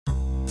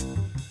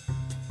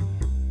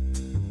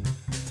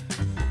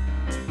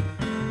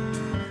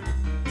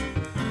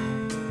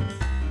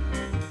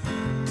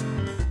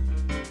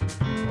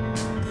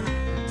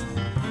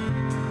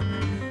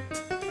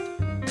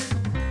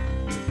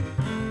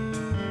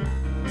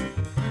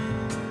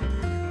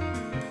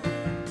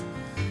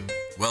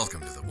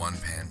Welcome to the One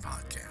Pan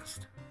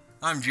Podcast.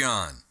 I'm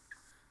John.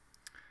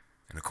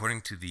 And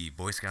according to the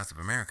Boy Scouts of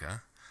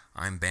America,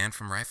 I'm banned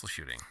from rifle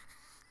shooting.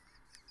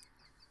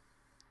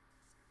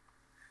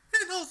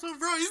 And also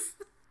Bryce.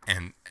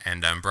 And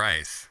I'm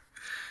Bryce.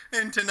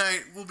 And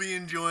tonight we'll be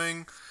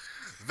enjoying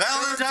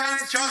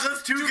Valentine's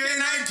Chocolates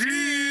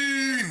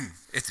 2K19.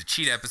 It's a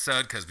cheat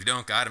episode because we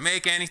don't gotta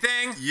make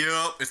anything.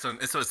 Yep,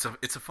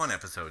 it's a fun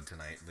episode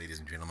tonight, ladies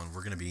and gentlemen.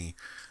 We're gonna be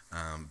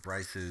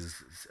Bryce's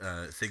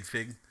Sig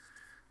Fig.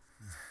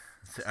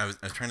 I was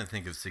trying to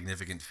think of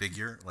significant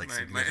figure, like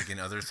significant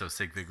other, so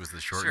Sig Fig was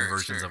the shortened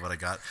versions of what I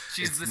got.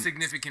 She's the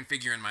significant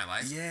figure in my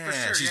life. Yeah, for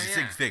sure. She's a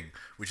Sig Fig,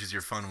 which is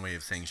your fun way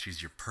of saying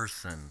she's your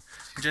person,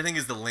 which I think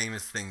is the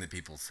lamest thing that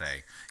people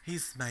say.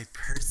 He's my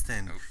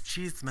person. Oh.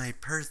 She's my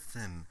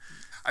person.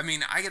 I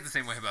mean, I get the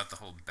same way about the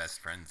whole best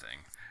friend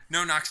thing.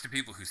 No knocks to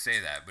people who say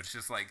that, but it's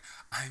just like,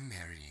 I'm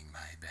marrying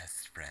my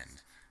best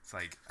friend. It's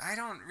like, I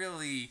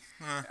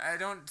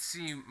don't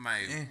see my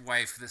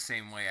wife the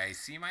same way I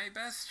see my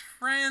best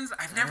friends.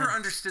 I've never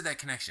understood that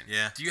connection.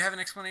 Yeah. Do you have an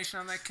explanation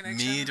on that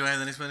connection? Me? Do I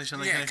have an explanation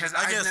on that connection?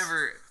 Yeah,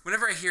 because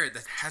whenever I hear it,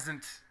 that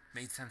hasn't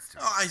made sense to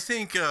me. Oh, I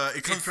think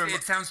it comes from...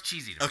 It sounds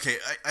cheesy to me. Okay,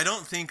 I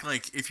don't think,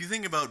 like, if you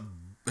think about...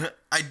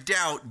 I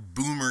doubt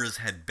boomers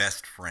had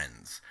best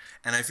friends.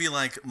 And I feel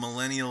like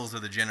millennials are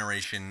the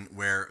generation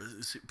where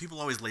people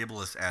always label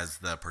us as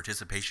the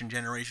participation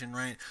generation,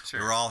 right? Sure.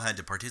 We all had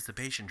to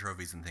participation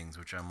trophies and things,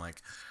 which I'm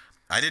like,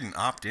 I didn't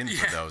opt in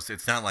for those.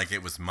 It's not like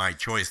it was my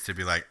choice to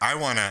be like, I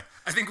want a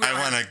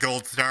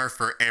gold star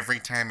for every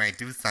time I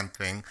do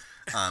something.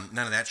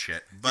 None of that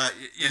shit. But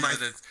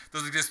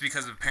those exist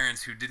because of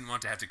parents who didn't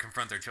want to have to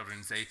confront their children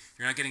and say,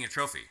 "You're not getting a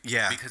trophy."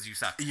 Yeah, because you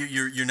suck.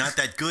 You're not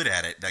that good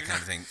at it. That kind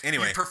of thing.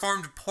 Anyway, you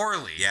performed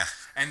poorly. Yeah,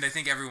 and I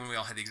think we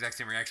all had the exact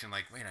same reaction.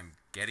 Like, wait, I'm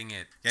getting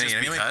it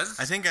because.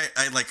 I think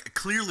I like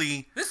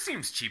clearly. This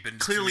seems cheap and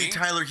clearly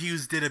Tyler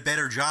Hughes did a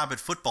better job at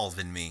football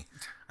than me.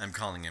 I'm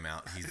calling him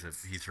out.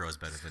 He throws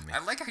better than me. I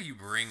like how you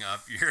bring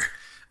up your.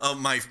 Oh,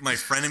 my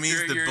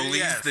frenemies, the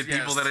bullies,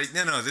 people that I...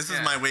 No, this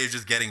is my way of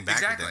just getting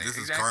back at them. This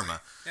is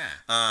karma.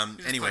 Yeah.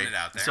 Anyway,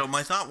 so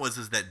my thought was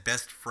that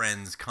best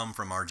friends come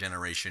from our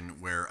generation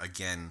where,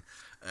 again,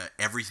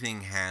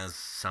 everything has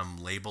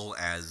some label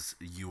as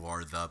you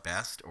are the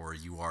best or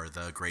you are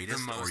the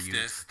greatest or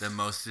the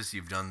mostest.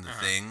 You've done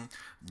the thing.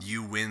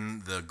 You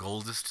win the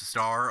goldest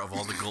star of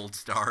all the gold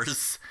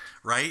stars,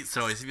 right?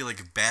 So I feel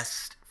like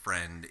best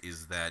friend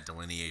is that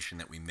delineation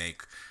that we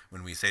make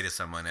when we say to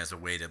someone as a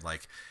way to,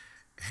 like...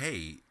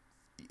 Hey,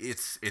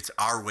 it's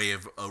our way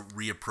of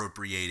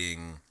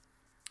reappropriating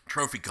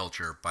trophy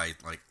culture by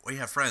like we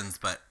have friends,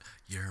 but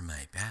you're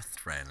my best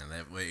friend, and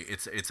that way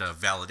it's a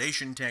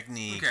validation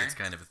technique. Okay. It's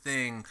kind of a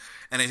thing,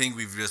 and I think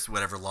we've just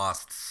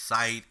lost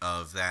sight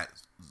of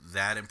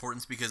that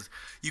importance because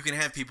you can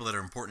have people that are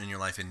important in your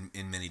life in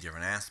many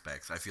different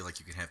aspects. I feel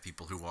like you can have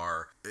people who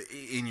are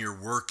in your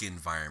work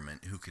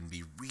environment who can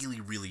be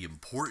really, really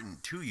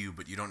important to you,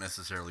 but you don't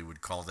necessarily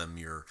would call them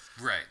your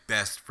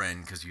best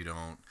friend because you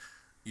don't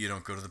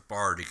go to the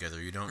bar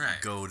together. You don't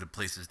go to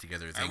places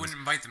together. I wouldn't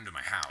invite them to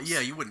my house.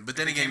 Yeah, you wouldn't. But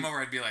then if they came over,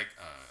 I'd be like,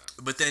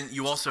 But then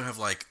you also have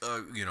like,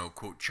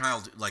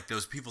 quote, like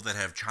those people that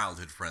have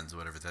childhood friends or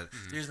whatever. That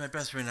here's my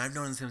best friend. I've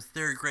known him since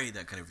third grade.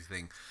 That kind of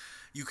thing.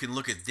 You can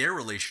look at their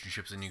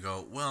relationships and you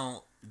go,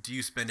 well, do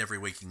you spend every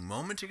waking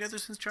moment together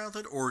since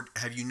childhood, or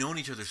have you known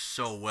each other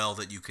so well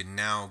that you can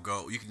now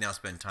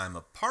spend time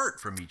apart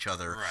from each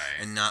other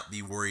and not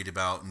be worried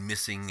about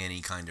missing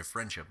any kind of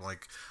friendship?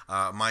 Like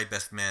my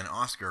best man,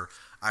 Oscar,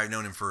 I've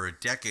known him for a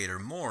decade or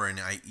more, and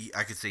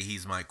I could say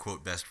he's my,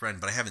 quote, best friend,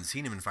 but I haven't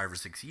seen him in 5 or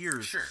 6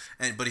 years. Sure.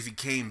 But if he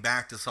came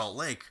back to Salt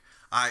Lake,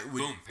 I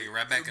would... Boom, pick it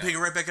right back up. Pick it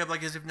right back up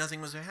like as if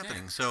nothing was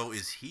happening. Yeah. So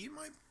is he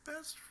my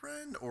best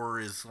friend,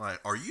 or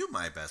are you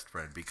my best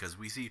friend? Because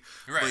we see,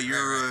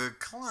 you're a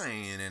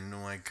client and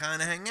I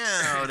kind of hang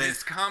out.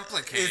 It's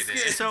complicated.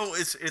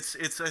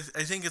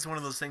 I think it's one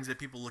of those things that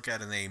people look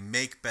at and they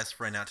make best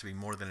friend out to be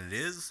more than it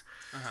is.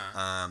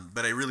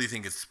 But I really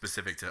think it's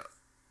specific to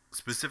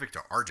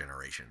our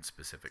generation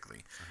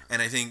specifically.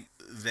 And I think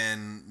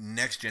then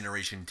next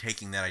generation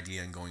taking that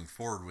idea and going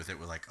forward with it,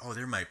 we're like, oh,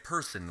 they're my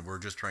person. We're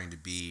just trying to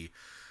be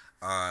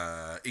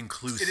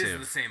inclusive. It is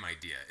the same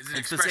idea.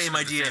 It's the same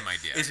idea.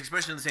 It's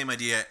expression of the same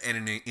idea,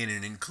 and in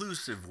an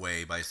inclusive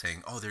way by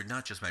saying, oh, they're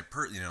not just my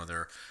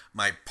they're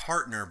my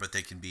partner, but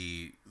they can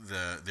be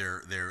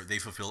they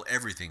fulfill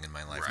everything in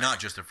my life, not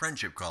just a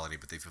friendship quality,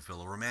 but they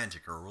fulfill a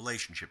romantic or a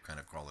relationship kind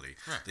of quality.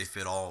 They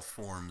fit all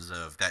forms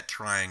of that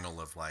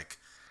triangle of like.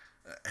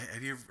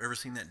 Have you ever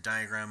seen that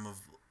diagram of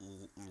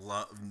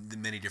love, the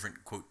many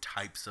different, quote,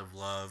 types of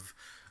love?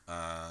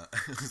 I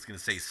was going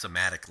to say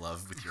somatic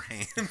love with your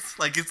hands,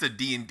 like it's a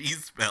D&D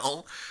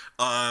spell,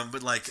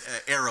 but like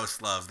Eros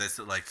love, that's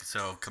like,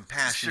 so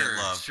compassionate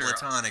love,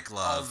 platonic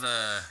love.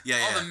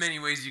 All the many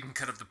ways you can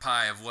cut up the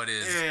pie of what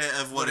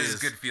is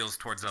good feels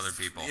towards other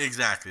people.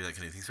 Exactly, that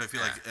kind of thing. So I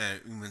feel like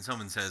when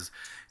someone says,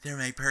 they're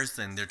my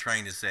person, they're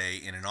trying to say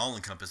in an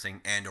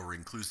all-encompassing and or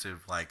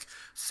inclusive, like,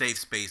 safe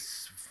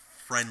space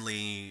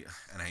friendly,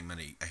 and I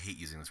hate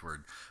using this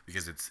word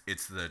because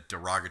it's the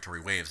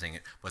derogatory way of saying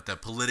it, but the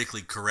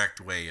politically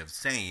correct way of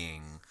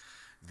saying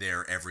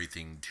they're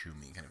everything to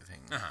me kind of a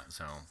thing.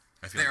 So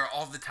I feel they're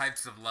all the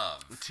types of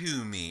love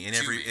to me in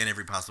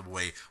every possible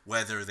way,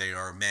 whether they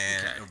are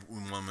man,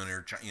 woman,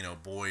 or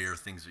boy, or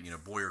things,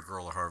 boy or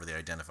girl, or however they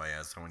identify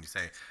as. So when you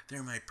say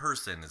they're my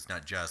person, it's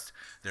not just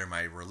they're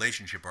my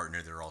relationship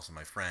partner; they're also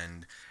my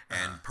friend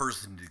and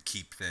person, to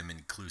keep them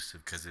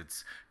inclusive, because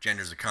it's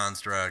gender is a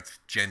construct.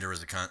 Gender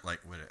is a I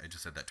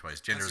just said that twice.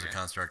 Gender is a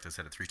construct. I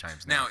said it 3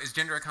 times now. Now, is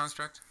gender a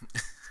construct?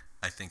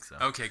 I think so.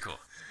 Okay, cool.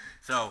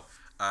 So.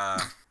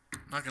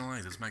 Not gonna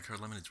lie, this Mike's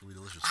Hard Lemonade's really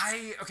delicious.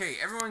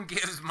 Everyone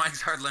gives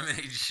Mike's Hard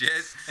Lemonade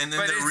shit, and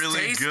then they're really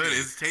tasty. Good.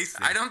 It's tasty.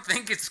 I don't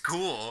think it's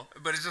cool,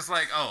 but it's just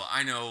like,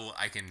 I know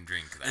I can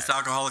drink that. It's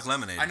alcoholic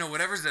lemonade. I know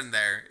whatever's in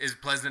there is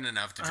pleasant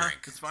enough to drink.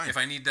 It's fine. If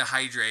I need to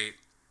hydrate,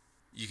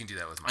 you can do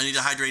that with Mike's. I need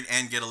to hydrate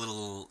and get a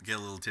little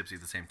tipsy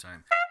at the same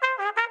time.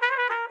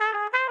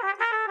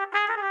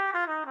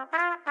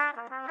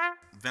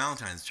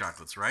 Valentine's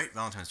chocolates, right?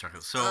 Valentine's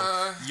chocolates. So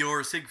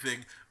your sig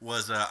fig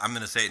was I'm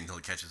gonna say it until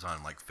it catches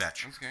on, like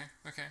fetch.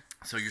 Okay.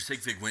 So your sig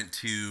fig went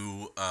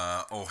to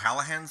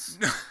O'Hallahan's.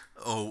 Patches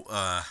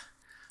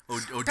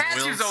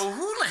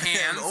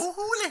O'Houlihan's.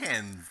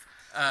 O'Houlihan's.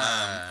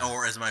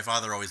 Or as my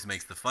father always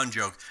makes the fun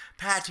joke,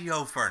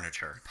 patio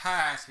furniture.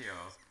 Patio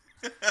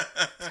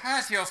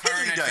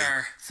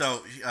furniture.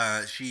 So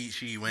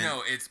she went.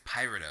 No, it's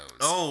Pyrodos.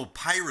 Oh,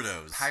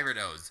 Pyrodos.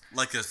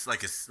 Like a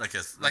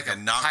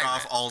knockoff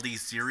pirate. Aldi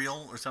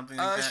cereal or something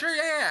like that. Sure,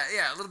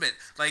 yeah, a little bit.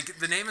 Like,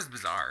 the name is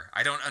bizarre.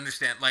 I don't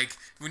understand. Like,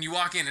 when you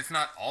walk in, it's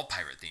not all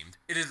pirate themed.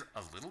 It is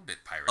a little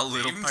bit pirate themed. A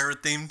little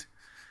pirate themed.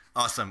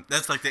 Awesome.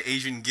 That's like the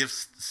Asian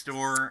gift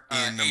store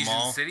in the Asian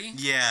mall. City.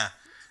 Yeah,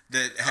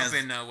 that has up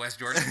in West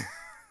Jordan.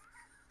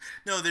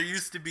 No, there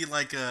used to be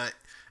like a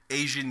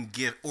Asian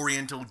gift,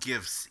 Oriental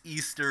gifts,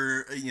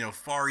 Easter,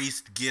 Far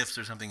East gifts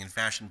or something in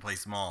Fashion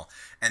Place Mall,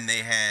 and they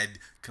had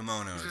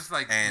kimonos, just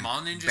like and mall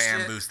ninja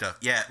bamboo shit? Stuff.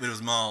 Yeah, it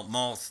was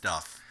mall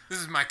stuff. This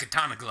is my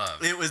katana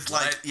glove. It was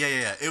like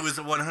it was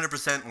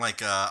 100%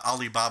 like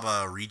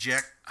Alibaba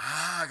reject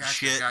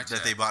shit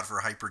that they bought for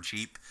hyper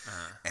cheap,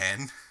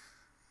 and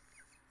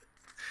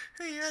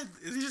they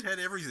just had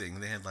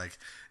everything. They had like,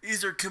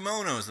 these are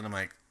kimonos, and I'm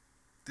like,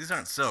 these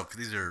aren't silk.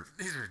 These are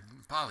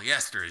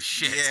polyester as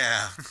shit.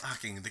 Yeah,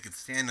 fucking, they could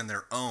stand on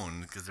their own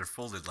because they're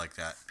folded like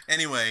that.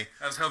 Anyway,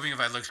 I was hoping if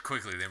I looked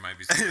quickly, there might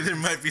be somebody. There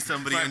might be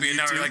somebody on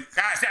YouTube. Like,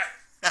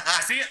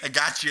 I see it. I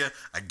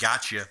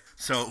got you.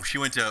 So she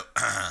went to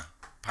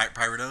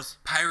Pyrodos?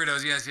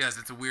 Pyrodos, yes.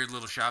 It's a weird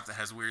little shop that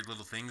has weird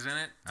little things in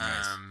it.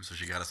 Nice. So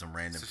she got us some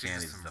random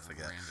candies and stuff like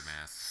that. Random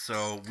ass.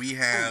 So we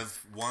have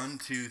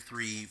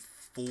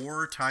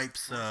 4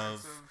 types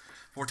of...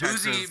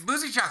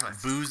 Boozy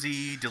chocolates.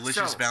 Boozy,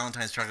 delicious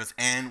Valentine's chocolates,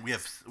 and we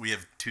have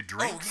 2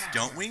 drinks,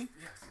 don't we?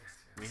 Yes.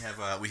 We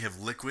have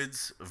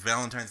liquids,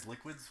 Valentine's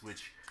liquids,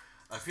 which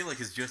I feel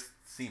like is just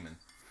semen.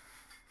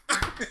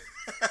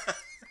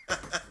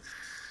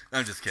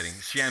 I'm just kidding.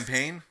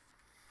 Champagne?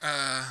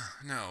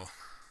 No.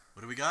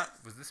 What do we got?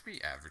 Would this be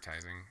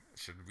advertising?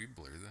 Should we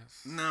blur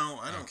this?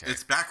 No, I don't. Okay.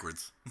 It's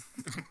backwards.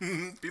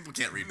 People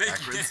can't read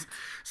backwards.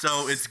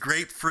 So it's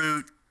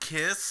grapefruit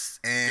kiss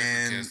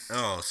and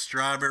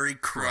strawberry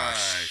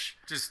crush.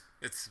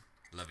 It's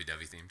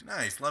lovey-dovey themed.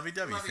 Nice,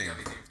 lovey-dovey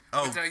themed.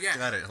 Oh,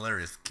 got it.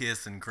 Hilarious.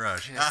 Kiss and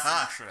crush. Yes,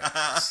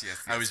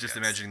 I was just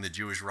imagining the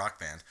Jewish rock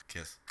band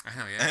Kiss. I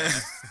know, yeah.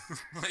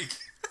 Like,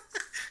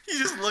 you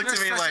just looked at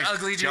me like,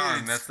 ugly John,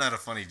 dudes. that's not a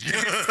funny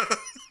joke.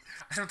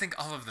 I don't think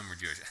all of them were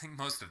Jewish. I think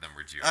most of them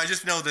were Jewish. I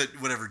just know that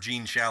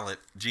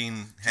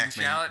Gene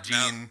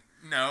Hackman.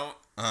 No.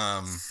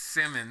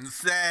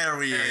 Simmons.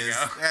 There he is.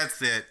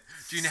 That's it.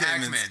 Gene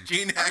Hackman. I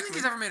don't think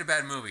he's ever made a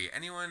bad movie.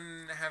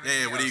 Anyone have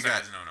any? Yeah, what do you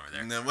got? There's no one over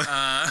there. No,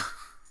 I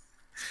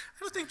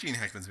don't think Gene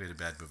Hackman's made a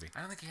bad movie.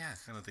 I don't think he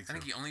has. I don't think so. I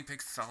think he only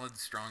picks solid,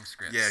 strong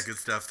scripts. Yeah, good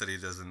stuff that he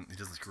doesn't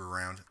screw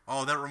around.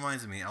 Oh, that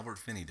reminds me, Albert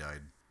Finney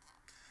died.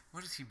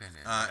 What has he been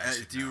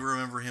in? Do you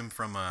remember him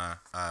from?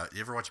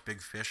 You ever watch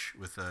Big Fish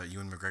with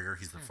Ewan McGregor?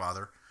 He's the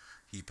father.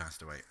 He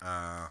passed away.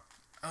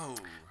 Do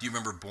you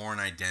remember Bourne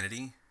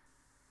Identity?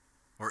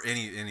 Or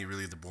any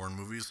really of the Bourne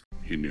movies?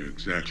 He knew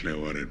exactly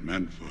what it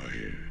meant for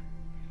you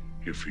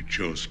if you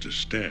chose to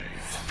stay.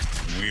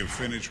 When we have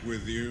finished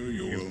with you,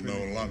 you will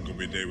no longer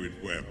be David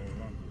Webb.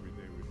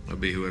 I'll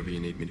be whoever you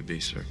need me to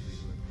be, sir.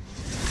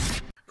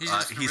 He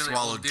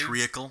swallowed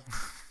treacle.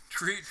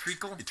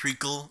 Treacle?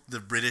 The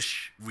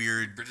British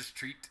weird... British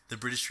treat? The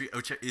British treat.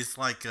 Oh, it's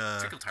like...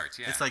 Treacle tarts,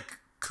 yeah. It's like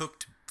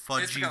cooked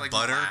fudgy like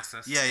butter.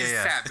 Molasses. Yeah. It's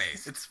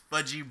fat-based. It's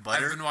fudgy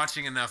butter. I've been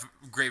watching enough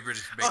Great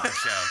British Baking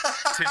Show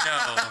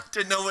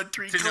to know what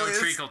treacle is. To know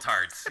treacle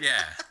tarts,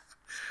 yeah.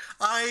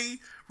 I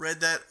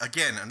read that,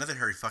 again, another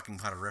Harry fucking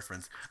Potter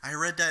reference. I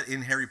read that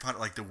in Harry Potter,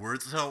 like the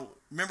words. So,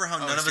 remember how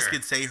none of us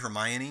could say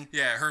Hermione?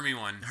 Yeah,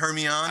 Hermione.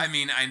 I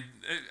mean, I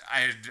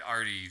had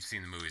already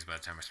seen the movies by the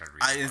time I started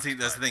reading. I didn't see,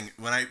 that's the thing.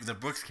 When the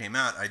books came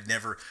out, I'd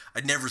never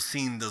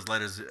seen those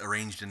letters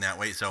arranged in that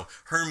way. So,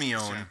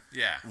 Hermione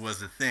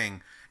was a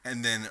thing.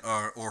 and then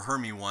or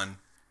Hermie one,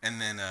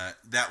 and then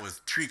that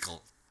was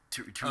treacle.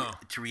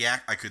 To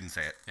react, I couldn't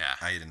say it. Yeah,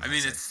 I didn't. I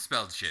mean, it's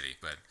spelled shitty,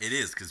 but it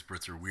is because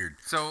Brits are weird.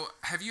 So,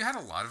 have you had a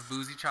lot of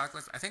boozy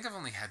chocolates? I think I've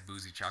only had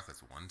boozy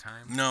chocolates one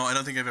time. No, I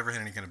don't think I've ever had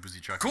any kind of boozy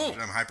chocolate. Cool.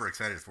 Which I'm hyper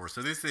excited for.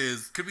 So this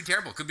is could be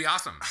terrible, could be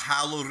awesome.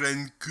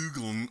 Halloren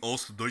Kugeln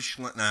aus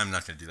Deutschland. No, I'm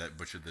not going to do that.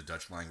 Butcher the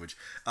Dutch language.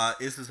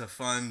 This is a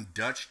fun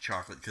Dutch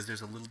chocolate because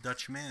there's a little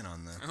Dutch man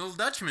on the. A little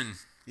Dutchman.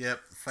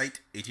 Yep, Site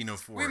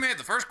 1804. We made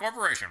the first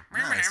corporation.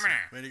 Nice.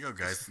 Way to go,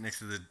 guys. Next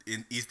to the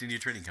East India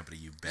Trading Company,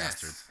 you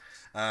bastards.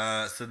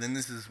 So then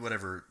this is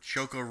whatever.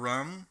 Choco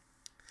rum.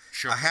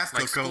 A half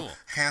cocoa,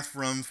 half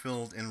rum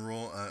filling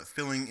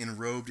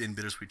enrobed in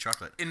bittersweet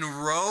chocolate.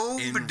 Enrobed?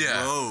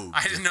 Enrobed.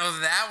 I didn't know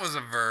that was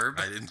a verb.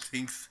 I didn't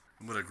think so.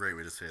 What a great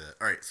way to say that.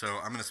 All right, so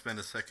I'm going to spend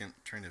a second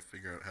trying to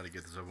figure out how to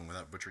get this open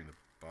without butchering the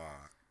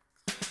box.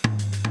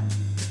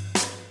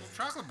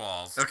 Chocolate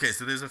balls. Okay,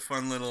 so there's a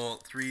fun little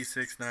 3,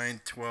 6,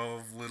 9,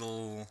 12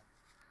 little,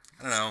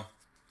 I don't know,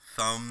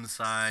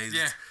 thumb-sized.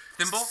 Yeah,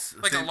 thimble?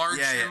 Like a large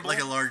thimble? Yeah, like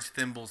a large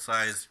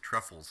thimble-sized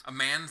truffles. A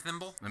man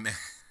thimble? A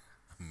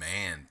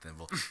man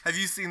thimble. Have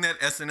you seen that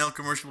SNL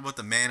commercial about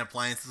the man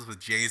appliances with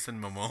Jason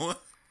Momoa?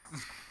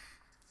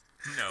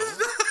 No.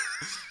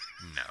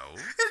 No.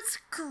 It's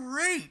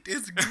great.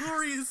 It's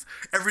glorious.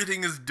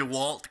 Everything is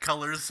DeWalt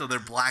colors, so they're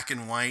black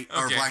and white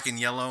or black and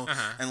yellow,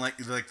 and like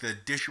the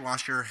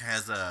dishwasher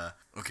has a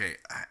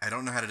I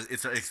don't know how to.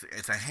 It's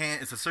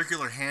a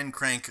circular hand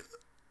crank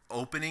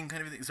opening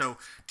kind of thing. So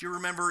do you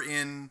remember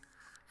in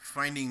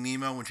Finding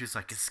Nemo when she's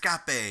like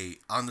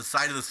escape on the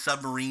side of the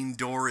submarine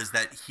door is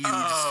that huge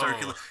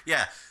circular?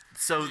 Yeah.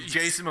 So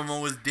Jason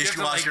Momoa's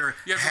dishwasher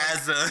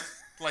has a.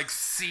 Like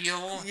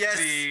seal? Yes.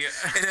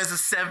 It has a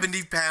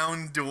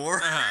 70-pound door.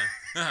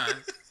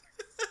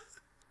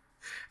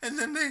 And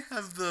then they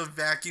have the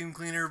vacuum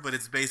cleaner, but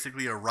it's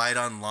basically a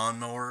ride-on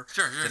lawnmower.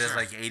 Sure. Has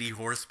like 80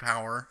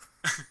 horsepower.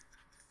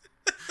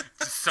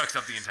 Just sucks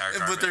up the entire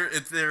carpet.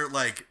 But they're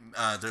like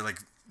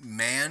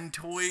man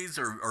toys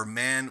or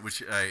man,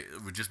 which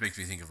would just make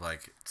me think of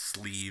like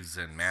sleeves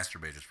and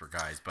masturbators for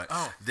guys. But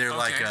they're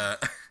like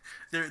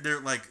they're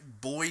like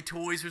boy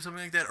toys or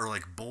something like that, or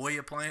like boy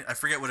appliance. I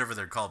forget whatever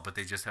they're called, but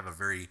they just have a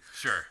very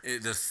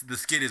the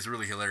skit is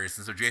really hilarious.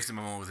 And so Jason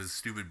Momoa with his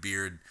stupid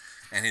beard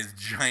and his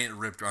giant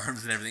ripped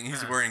arms and everything,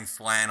 he's wearing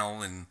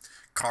flannel and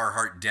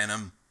Carhartt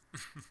denim.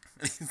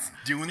 He's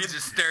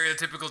just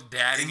stereotypical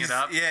dadding it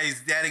up. Yeah,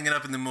 he's dadding it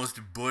up in the most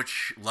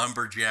butch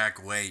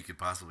lumberjack way you could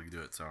possibly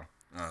do it. So.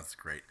 Oh, that's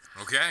great.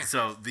 Okay.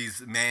 So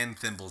these man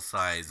thimble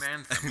sized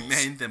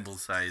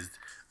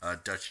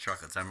Dutch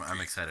chocolates.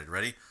 I'm excited.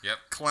 Ready? Yep.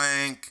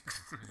 Clank.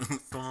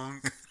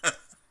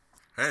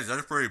 Hey,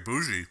 that's pretty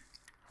bougie.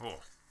 Oh,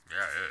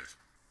 yeah, it is.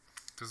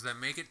 Does that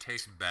make it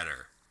taste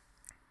better?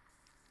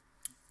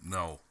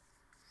 No.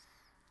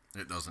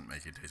 It doesn't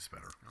make it taste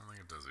better. I don't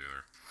think it does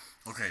either.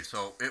 Okay,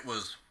 so it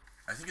was,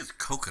 I think it's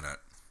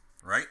coconut,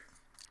 right?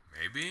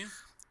 Maybe.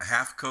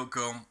 Half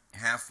cocoa,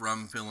 half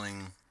rum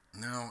filling.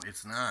 No,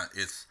 it's not.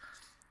 It's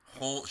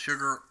whole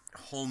sugar,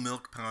 whole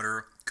milk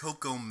powder,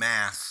 cocoa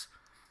mass,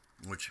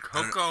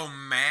 cocoa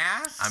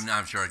mass? I'm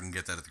not sure I can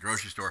get that at the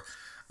grocery store.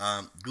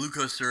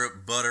 Glucose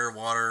syrup, butter,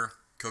 water,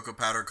 cocoa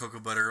powder,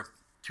 cocoa butter,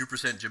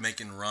 2%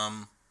 Jamaican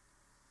rum,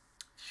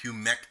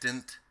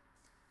 humectant,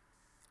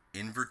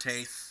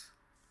 invertase,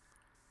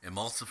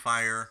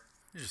 emulsifier.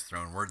 You're just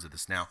throwing words at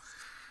this now.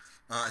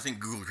 I think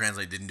Google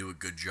Translate didn't do a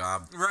good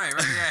job. Right,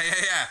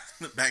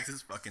 yeah. Back to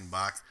this fucking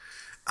box.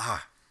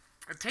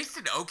 It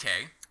tasted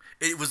okay.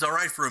 It was all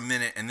right for a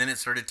minute, and then it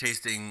started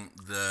tasting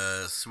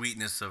the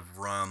sweetness of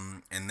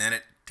rum, and then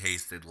it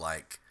tasted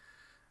like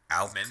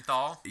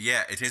menthol?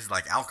 Yeah, it tasted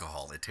like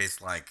alcohol. It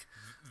tastes like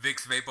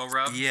Vicks Vapo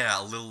Rub? Yeah,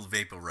 a little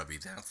Vapo Rubby.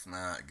 That's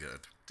not good.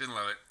 Didn't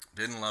love it.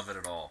 Didn't love it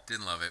at all.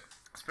 Didn't love it.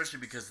 Especially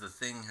because the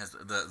thing has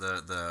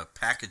the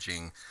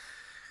packaging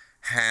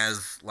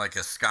has like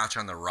a Scotch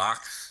on the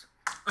rocks.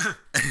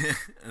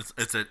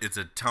 it's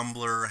a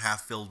tumbler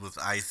half filled with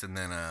ice and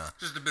then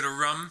just a bit of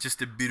rum.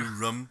 Just a bit of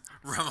rum.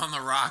 Rum on the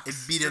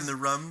rocks. A bit on the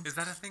rum. Is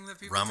that a thing that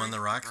people rum drink? On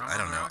the rocks? Rum I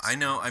don't know. I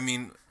know. I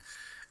mean,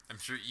 I'm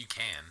sure you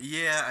can.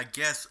 Yeah, I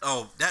guess.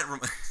 Oh, that.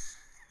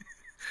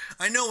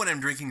 I know when I'm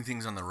drinking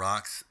things on the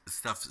rocks,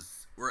 stuff.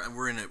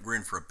 We're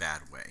in for a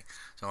bad way.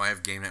 So I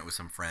have game night with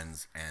some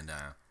friends, and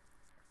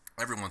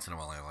every once in a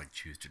while I like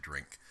choose to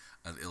drink.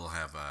 They'll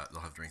have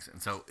drinks,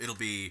 and so it'll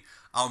be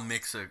I'll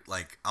mix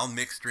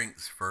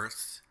drinks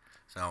first.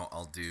 So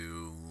I'll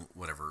do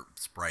whatever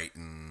Sprite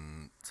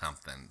and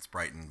something,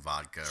 Sprite and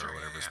vodka or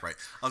whatever. Yeah. Sprite.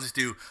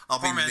 I'll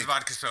Poor man's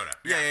vodka soda.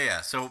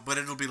 Yeah. So, but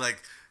it'll be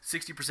like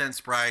 60%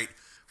 Sprite,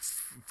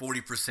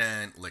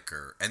 40%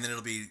 liquor, and then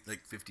it'll be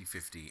like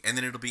 50-50, and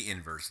then it'll be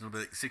inverse. It'll be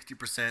like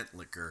 60%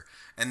 liquor,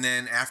 and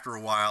then after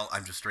a while,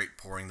 I'm just straight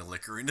pouring the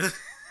liquor into.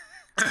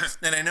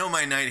 And I know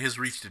my night has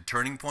reached a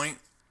turning point.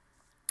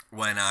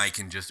 When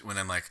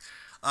I'm like,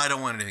 I don't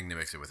want anything to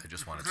mix it with. I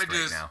just want it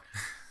straight now.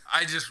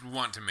 I just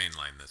want to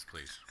mainline this,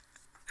 please.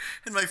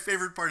 And my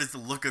favorite part is the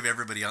look of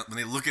everybody else when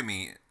they look at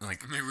me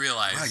like, They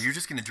realize. wow, you're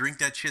just going to drink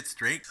that shit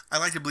straight? I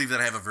like to believe that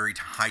I have a very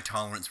high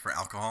tolerance for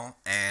alcohol,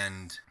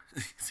 and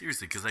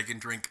seriously, because I can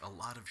drink a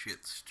lot of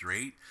shit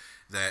straight.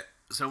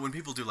 So when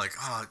people do like,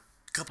 oh,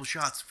 a couple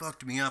shots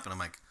fucked me up, and I'm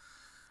like,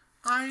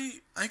 I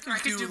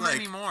can do like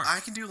many more. I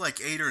can do like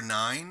 8 or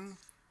 9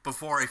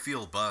 before I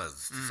feel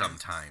buzzed.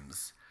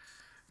 Sometimes,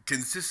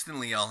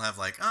 consistently, I'll have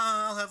like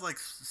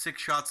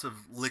 6 shots of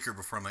liquor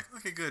before I'm like,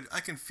 okay, good,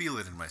 I can feel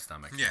it in my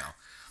stomach now.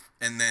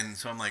 And then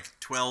so I'm like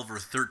 12 or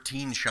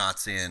 13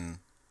 shots in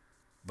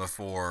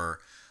before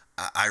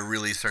I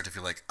really start to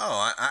feel like,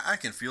 oh, I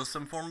can feel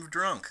some form of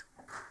drunk.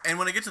 And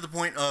when I get to the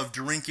point of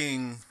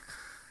drinking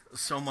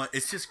so much,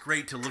 it's just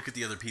great to look at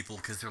the other people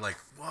because they're like,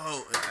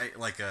 whoa,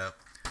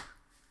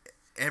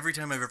 every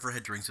time I've ever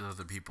had drinks with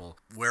other people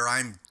where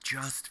I'm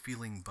just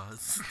feeling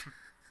buzzed,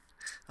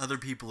 other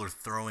people are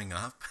throwing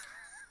up.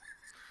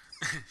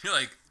 You're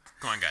like,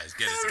 come on, guys,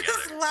 get it I'm together.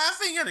 just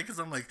laughing at it because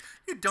I'm like,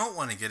 you don't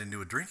want to get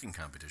into a drinking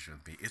competition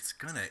with me. It's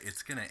gonna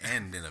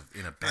end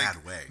in a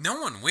bad way.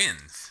 No one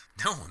wins.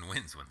 No one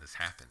wins when this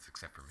happens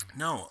except for me.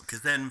 No,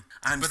 because then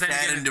I'm But then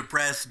sad again, and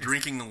depressed,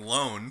 drinking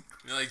alone.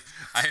 You're like,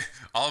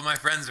 all of my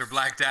friends are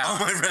blacked out. All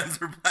my friends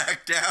are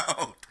blacked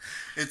out.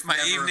 It's My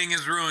evening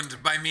is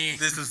ruined by me.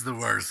 This is the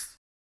worst.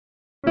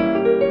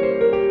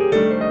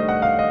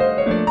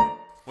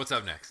 What's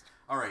up next?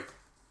 All right.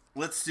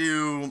 Let's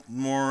do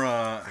more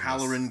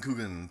Halloran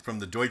Kuchen from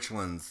the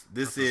Deutschlands.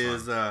 This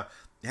is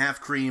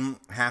half cream,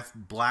 half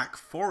black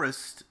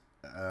forest,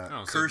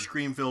 Kirsch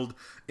cream filled,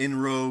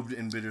 enrobed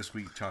in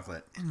bittersweet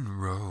chocolate.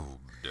 Enrobed.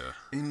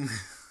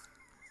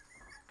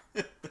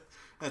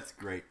 That's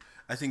great.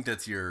 I think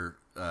that's your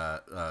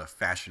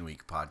Fashion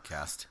Week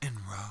podcast.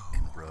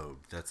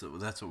 Enrobed.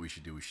 That's what we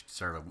should do. We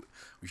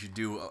should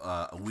do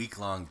a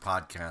week-long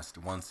podcast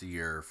once a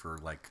year for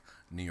like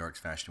New York's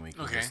Fashion Week.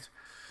 Okay.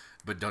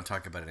 But don't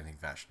talk about anything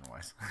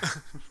fashion-wise.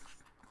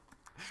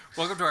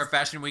 Welcome to our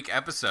Fashion Week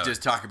episode.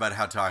 Just talk about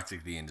how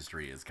toxic the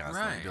industry is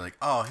constantly. Right. Be like,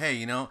 oh, hey,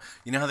 you know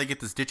how they get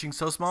the stitching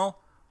so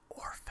small?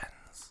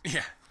 Orphans.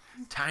 Yeah.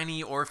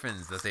 Tiny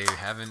orphans that they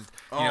haven't,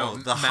 the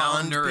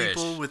Holland malnourished.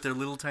 people with their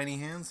little tiny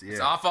hands? Yeah. It's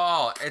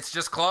awful. It's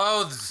just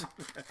clothes.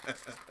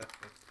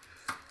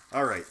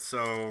 All right,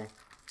 so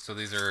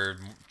these are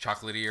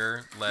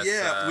chocolatier, less...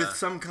 with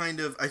some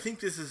kind of... I think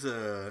this is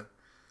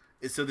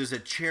so there's a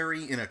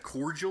cherry in a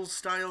cordial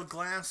style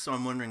glass, so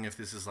I'm wondering if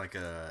this is like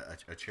a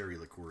cherry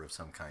liqueur of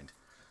some kind,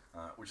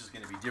 which is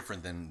going to be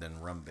different than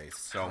rum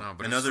based. So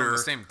but it's from the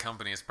same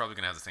company. It's probably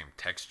going to have the same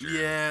texture.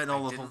 Yeah, and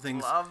all the whole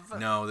things.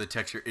 No, the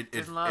texture. It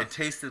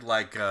tasted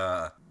like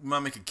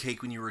Mom make a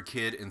cake when you were a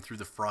kid and threw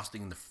the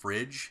frosting in the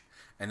fridge,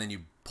 and then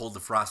you pulled the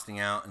frosting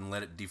out and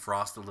let it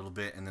defrost a little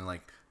bit, and then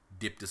like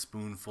dipped a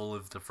spoonful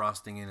of the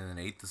frosting in and then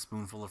ate the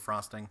spoonful of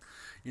frosting.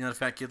 You're not a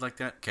fat kid like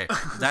that? Okay.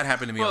 That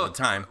happened to me all the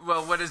time.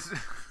 Well, what is...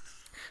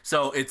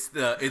 So it's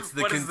the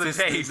What is the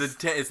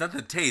taste? it's not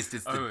the taste,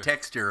 it's the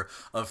texture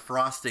of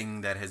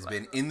frosting that has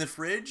been in the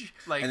fridge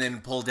and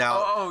then pulled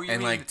out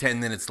and like 10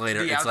 minutes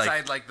later the it's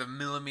outside, like the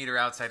millimeter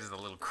outside is a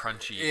little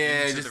crunchy.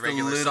 Yeah, into just the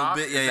regular a little soft?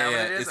 bit. Is that what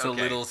Yeah. it is? It's a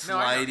little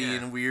slidey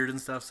and weird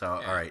and stuff. So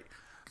all right.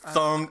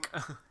 Thunk.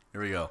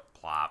 Here we go.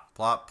 Plop.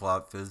 Plop,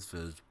 plop, fizz,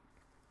 fizz.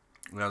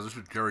 Yeah, this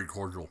is cherry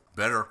cordial.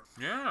 Better.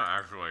 Yeah,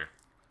 actually.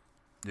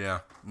 Yeah.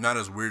 Not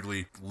as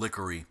weirdly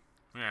liquory,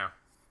 Yeah.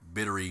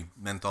 bittery,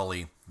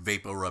 mentholy,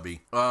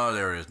 vapor-rubby. Oh,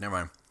 there it is. Never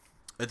mind.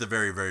 At the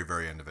very, very,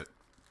 very end of it.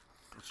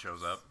 It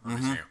shows up. Let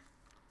me see.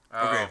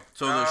 Okay,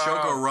 so the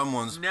Shoko rum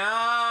ones.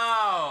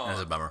 No!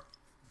 That's a bummer.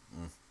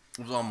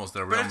 It was almost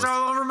there. But it's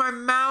all over my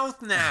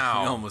mouth We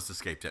now. almost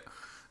escaped it.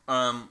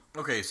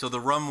 Okay, so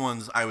the rum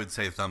ones, I would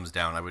say thumbs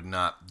down. I would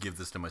not give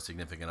this to my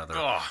significant other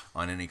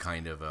on any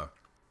kind of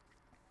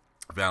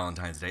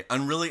Valentine's Day,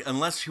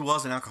 unless she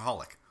was an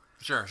alcoholic.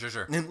 Sure.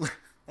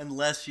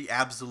 Unless she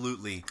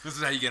absolutely. This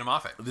is how you get them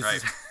off it,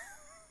 right?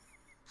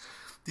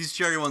 These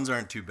cherry ones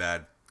aren't too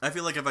bad. I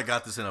feel like if I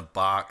got this in a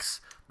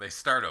box, They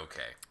start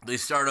okay. they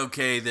start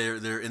okay.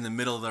 They're in the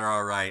middle. They're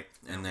all right,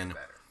 and then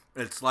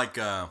it's like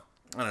I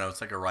don't know.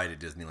 It's like a ride at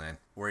Disneyland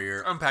where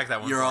you're Unpack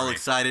that one. You're for all me.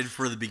 excited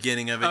for the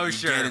beginning of it. Oh, you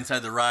sure. get inside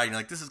the ride. And you're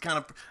like, this is kind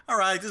of all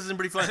right. This is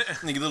pretty fun.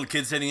 And the little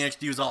kid sitting next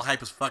to you is all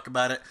hype as fuck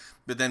about it.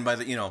 But then by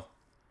the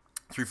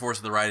 3/4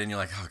 of the ride, and you're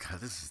like, oh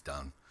god, this is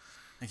dumb.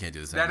 I can't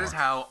do this anymore. That is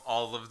how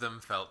all of them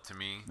felt to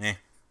me Eh.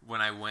 when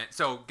I went.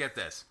 So get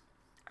this,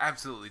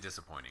 absolutely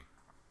disappointing.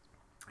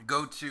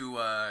 Go to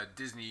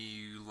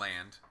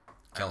Disneyland,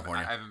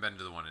 California. I haven't been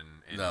to the one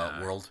in The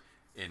world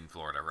in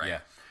Florida, right? Yeah.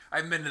 I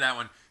haven't been to that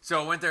one.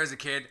 So I went there as a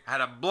kid,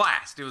 had a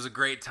blast. It was a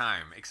great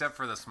time, except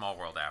for the Small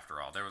World.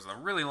 After all, there was a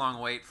really long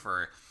wait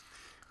for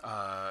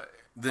the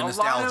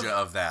nostalgia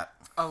of that.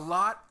 a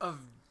lot of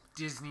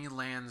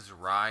Disneyland's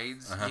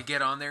rides. You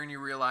get on there and you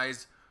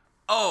realize,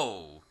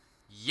 oh.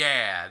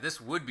 Yeah, this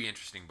would be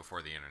interesting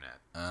before the internet.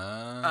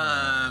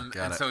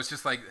 Got it. So it's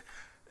just like,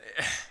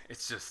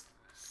 it's just,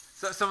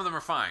 some of them are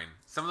fine.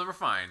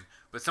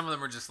 But some of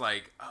them are just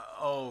like,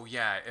 oh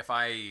yeah, if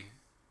I'd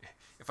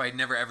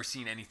never ever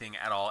seen anything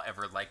at all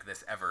ever like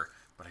this ever,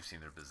 but I've seen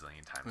it a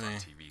bazillion times on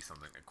TV,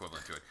 something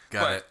equivalent to it.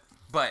 Got it.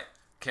 But,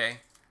 okay,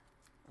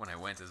 when I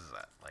went,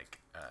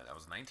 I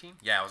was 19?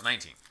 Yeah, I was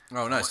 19.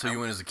 Oh, nice. So you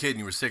went as a kid and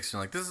you were 6 and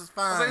you're like, this is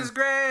fine. I was like, this is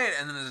great.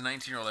 And then as a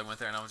 19-year-old, I went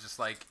there and I was just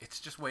like, it's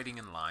just waiting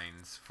in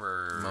lines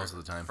for... Most of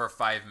the time. For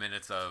 5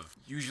 minutes of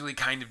usually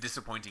kind of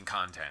disappointing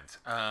content.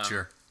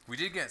 Sure. We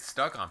did get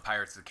stuck on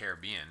Pirates of the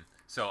Caribbean,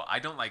 so I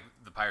don't like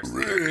the Pirates of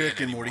the Caribbean Rick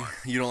and anymore. Morty.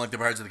 You don't like the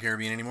Pirates of the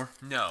Caribbean anymore?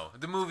 No,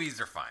 the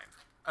movies are fine.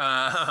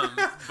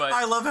 But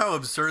I love how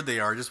absurd they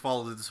are. I just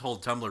followed this whole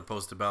Tumblr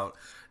post about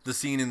the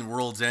scene in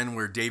World's End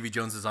where Davy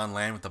Jones is on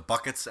land with the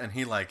buckets, and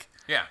he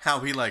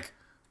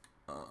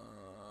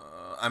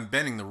I'm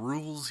bending the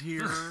rules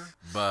here,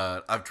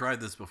 but I've tried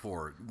this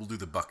before. We'll do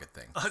the bucket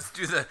thing. let's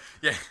do the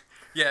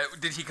yeah.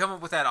 Did he come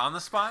up with that on the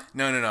spot?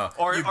 No.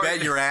 Or- you or-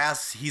 bet your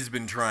ass he's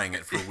been trying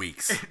it for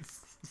weeks.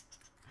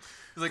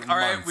 He's like, all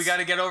right, Months. we got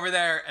to get over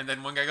there, and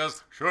then one guy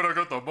goes, should I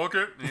get the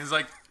bucket? And he's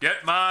like,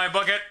 get my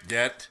bucket.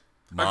 Get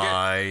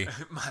my...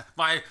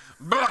 my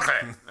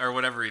bucket, or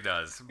whatever he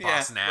does, Yeah,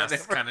 boss nass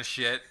whatever. kind of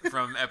shit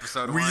from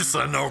episode 1. We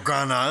said no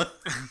gonna.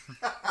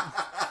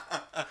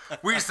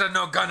 We said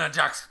no gonna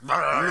jacks.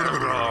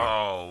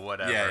 Oh,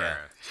 whatever. Yeah.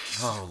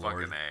 Oh,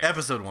 Lord. Fucking A.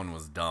 Episode 1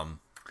 was dumb.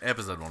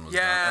 Episode 1 was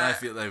dumb. Yeah. And I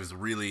feel that it was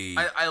really...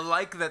 I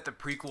like that the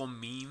prequel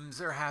memes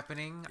are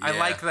happening. I Yeah.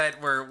 like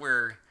that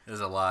we're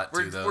There's a lot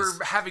to those.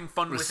 we're having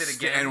fun with it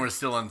again. And we're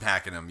still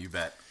unpacking them, you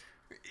bet.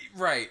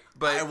 right,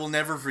 but I will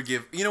never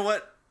forgive... You know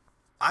what?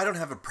 I don't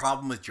have a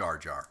problem with Jar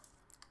Jar.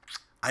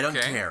 I don't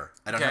Okay. care.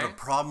 I don't have a Okay.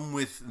 problem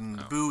with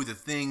Naboo, the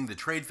Thing, the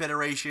Trade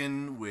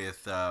Federation,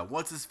 with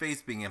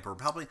what's-his-face being Emperor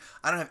Palpatine.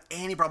 I don't have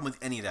any problem with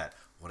any of that.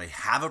 What I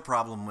have a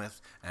problem with,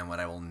 and what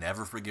I will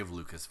never forgive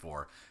Lucas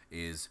for,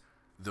 is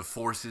the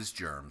Force's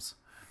germs.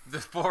 the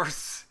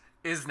Force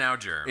is now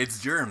germ. It's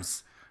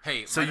germs.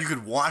 Hey, So you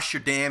could wash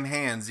your damn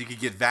hands. You could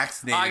get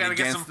vaccinated I gotta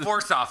get against some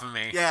Force off of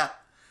me.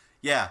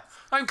 Yeah.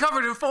 I'm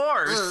covered in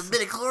Force.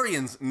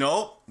 Midichlorians.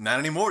 Nope, not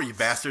anymore, you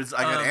bastards.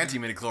 I got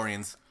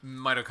anti-midichlorians.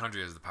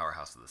 Mitochondria is the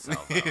powerhouse of the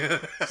cell,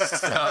 though.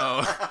 So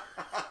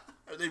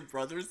Are they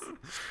brothers?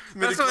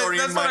 that's what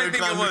I think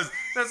it mitochondria.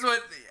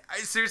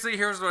 was. Seriously,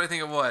 here's what I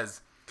think it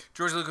was.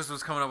 George Lucas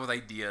was coming up with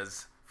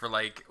ideas for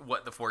like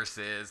what the Force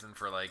is, and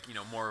for like, you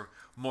know, more.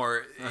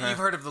 You've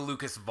heard of the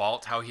Lucas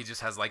Vault? How he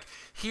just has like,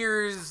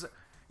 here's,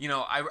 you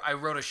know, I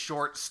wrote a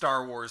short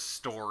Star Wars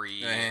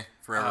story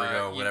forever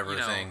ago, whatever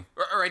thing.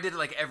 or I did it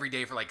like every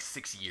day for like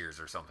 6 years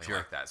or something Sure.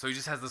 like that. So he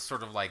just has this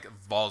sort of like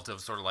vault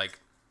of sort of like,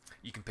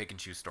 you can pick and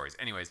choose stories.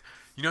 Anyways,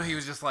 you know, he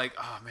was just like,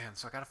 oh man,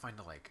 so I gotta find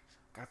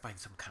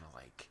some kind of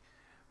like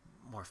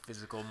more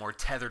physical, more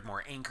tethered,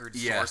 more anchored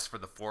source for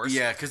the Force.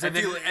 Yeah, 'cause I and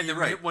then feel- and then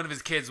right. one of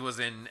his kids was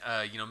in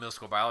middle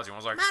school biology and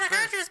was like,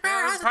 Mitochondria is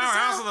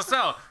powerhouse of the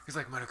cell. He's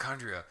like,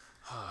 mitochondria.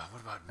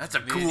 What about That's a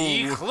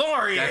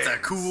midichlorians? That's a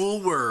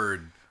cool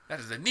word. That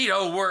is a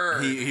neato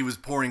word. He was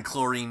pouring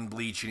chlorine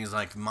bleach, and he's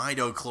like,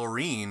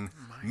 midochlorine,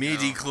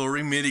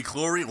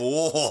 midi-chlorine.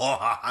 Oh,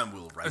 I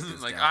will write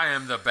this like, down. I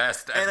am the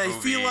best at And I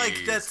movies. feel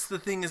like that's the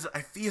thing is,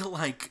 I feel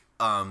like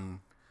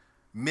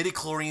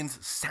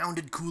midichlorians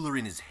sounded cooler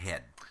in his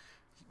head.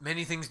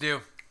 Many things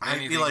do. I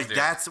Many feel things like do.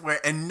 that's where,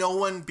 and no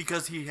one,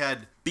 because he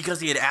had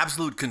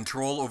absolute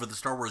control over the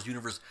Star Wars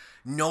universe,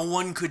 no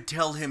one could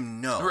tell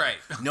him no. Right.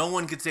 No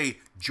one could say,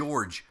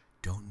 George,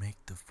 don't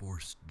make the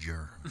Force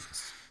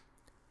germs.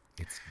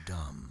 It's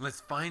dumb.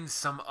 Let's find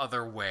some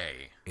other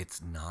way.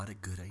 It's not a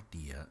good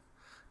idea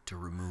to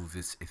remove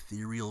this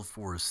ethereal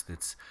force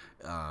that's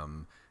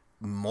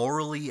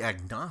morally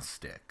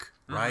agnostic,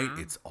 right?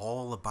 It's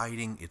all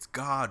abiding. It's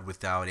God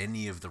without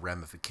any of the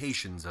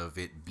ramifications of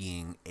it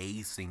being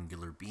a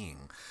singular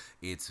being.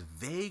 It's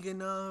vague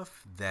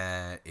enough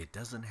that it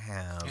doesn't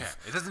have... Yeah,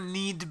 it doesn't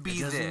need to be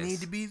It doesn't this. need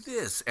to be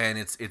this, and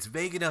it's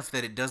vague enough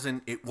that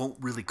it won't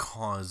really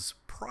cause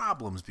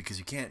problems, because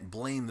you can't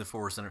blame the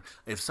Force. And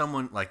if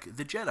someone like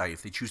the Jedi,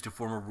 if they choose to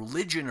form a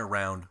religion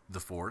around the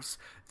Force,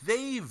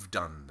 they've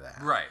done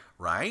that,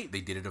 right?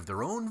 They did it of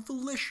their own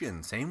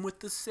volition. Same with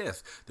the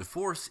Sith. The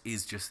Force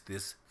is just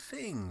this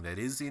thing that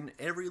is in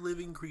every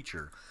living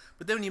creature.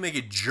 But then when you make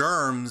it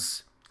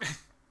germs,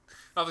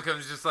 All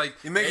becomes just like,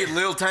 you make it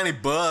little tiny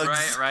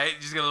bugs. right.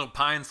 Just get a little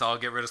pine saw,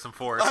 get rid of some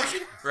Force,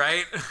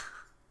 right?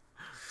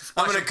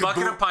 I'm gonna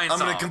bucket of pine I'm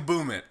gonna saw.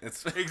 kaboom it.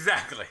 It's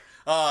Exactly.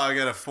 oh, I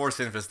got a Force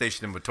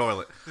infestation in my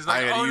toilet. He's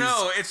like, I gotta oh use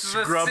no, it's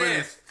the scrubbing.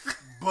 Sith.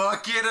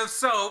 Bucket of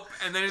soap,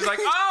 and then he's like,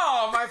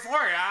 oh, my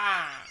Force,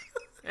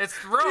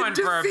 it's ruined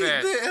for a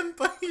bit.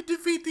 You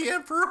defeat the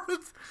Emperor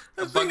with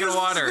A bucket of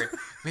water.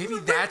 Maybe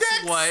that's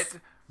what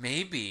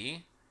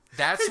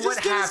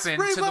happened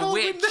spray to the bottle of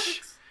witch.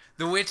 Windex.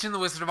 The witch in The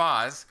Wizard of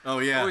Oz. Oh,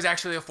 yeah. Who was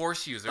actually a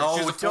Force user. She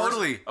Oh, was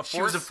totally. A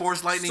She was a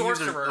Force lightning user,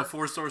 sorcerer. a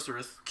Force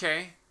sorceress.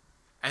 Okay.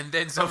 And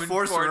then someone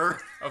Forcerer.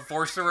 A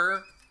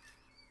Forcerer.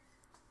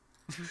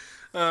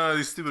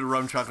 These stupid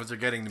rum chocolates are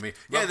getting to me.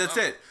 Yeah, that's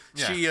it.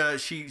 yeah.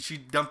 She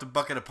dumped a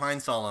bucket of Pine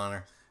Sol on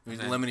her. It was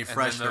lemony And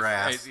fresh then her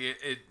ass.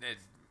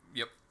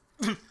 Yep.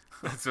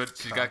 That's what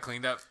she got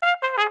cleaned up.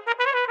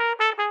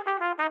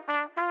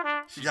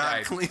 She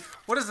died.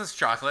 What is this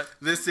chocolate?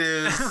 This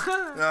is...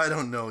 I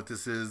don't know what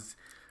this is.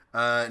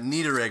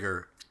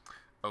 Niederegger.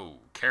 Oh,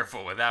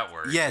 careful with that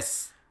word.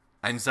 Yes.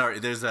 I'm sorry.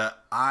 There's a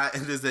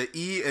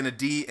E and a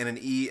D and an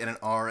E and an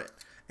R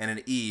and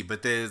an E,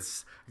 but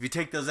there's... If you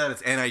take those out,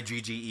 it's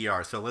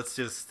Nigger. So let's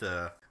just...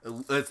 they're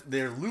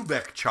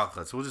Lubeck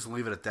chocolates. We'll just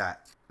leave it at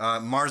that.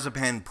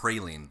 Marzipan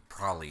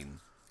praline.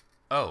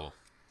 Oh.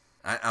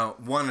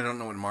 One, I don't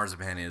know what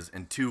marzipan is,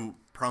 and two,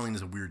 praline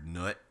is a weird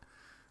nut.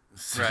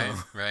 So,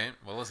 Right.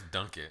 Well, let's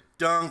dunk it.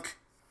 Dunk.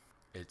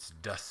 It's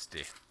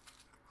dusty.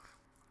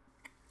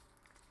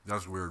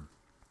 That's weird.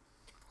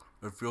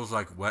 It feels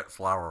like wet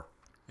flour.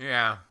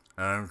 Yeah.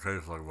 It doesn't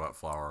taste like wet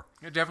flour.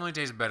 It definitely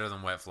tastes better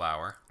than wet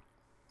flour.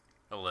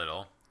 A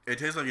little. It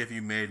tastes like if I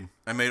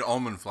made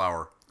almond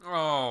flour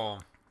Oh.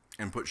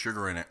 and put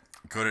sugar in it,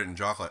 coat it in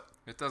chocolate.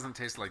 It doesn't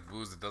taste like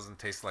booze. It doesn't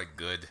taste like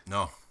good.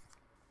 No.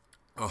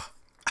 Oh.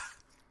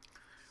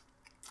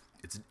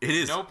 It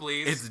is. No,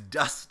 please. It's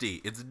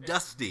dusty. It's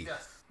dusty.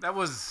 That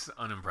was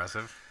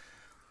unimpressive.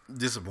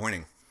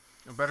 Disappointing.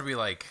 It better be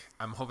like,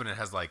 I'm hoping it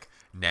has like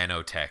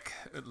nanotech,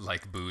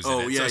 like booze Oh,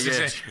 in it. yeah, so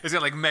it's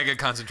got like mega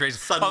concentration.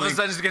 All of a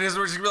sudden, it's going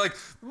to be like,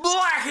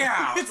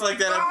 blackout! It's like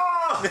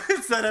that.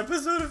 It's that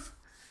episode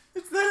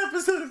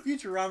of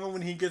Futurama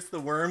when he gets the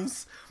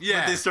worms.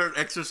 Yeah. But they start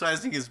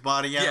exercising his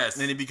body out. Yes.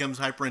 And then he becomes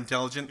hyper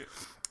intelligent.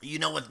 You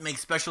know what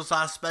makes special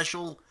sauce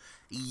special?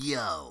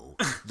 Yo.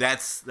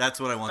 That's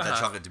what I want that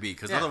chocolate to be.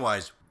 Because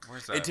otherwise,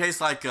 it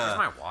tastes like Where's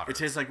my water? It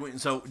tastes like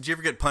so. Did you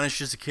ever get punished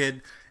as a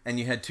kid and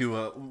you had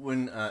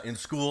to in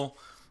school?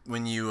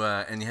 When you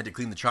and you had to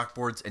clean the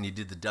chalkboards and you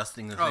did the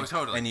dusting.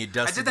 Totally. And you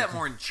dusted. I did that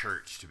more in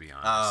church, to be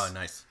honest. Oh,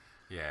 nice.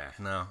 Yeah.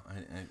 No,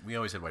 we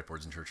always had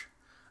whiteboards in church.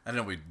 I don't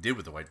know what we did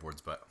with the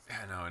whiteboards, but...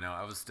 Yeah, no,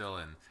 I was still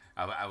in...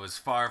 I was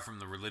far from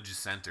the religious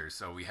center,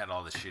 so we had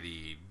all the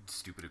shitty,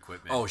 stupid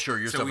equipment. Oh,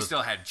 sure, so we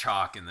still had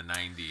chalk in the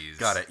 90s.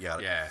 Got it, yeah.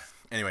 Yeah.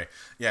 Anyway,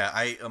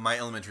 my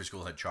elementary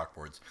school had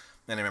chalkboards.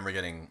 And I remember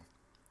getting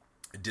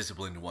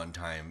disciplined one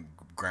time,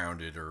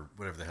 grounded, or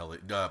whatever the hell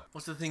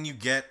what's the thing you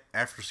get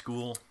after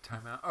school?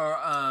 Timeout.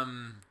 Or,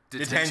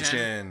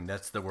 detention.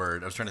 That's the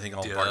word. I was trying to think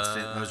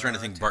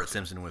Bart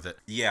Simpson with it.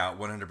 Yeah,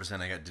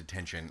 100%. I got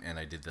detention, and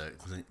I did the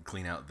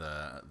clean out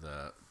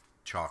the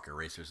chalk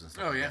erasers and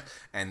stuff. Oh, yeah.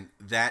 And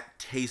that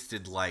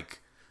tasted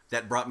like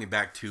that brought me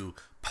back to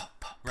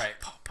pop, right,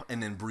 pop,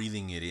 and then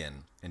breathing it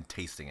in and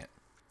tasting it.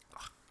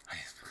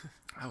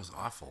 That was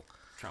awful.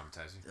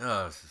 Traumatizing.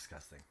 Oh, it's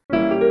disgusting.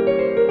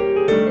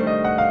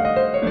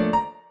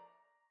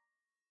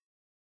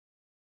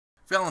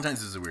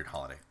 Valentine's is a weird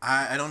holiday.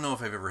 I don't know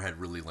if I've ever had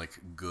really like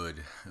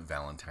good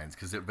Valentine's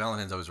because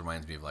Valentine's always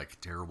reminds me of like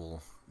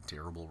terrible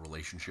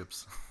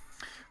relationships.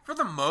 For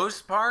the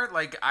most part,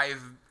 like I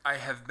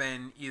have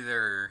been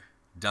either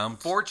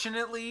dumped,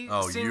 fortunately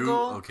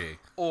single,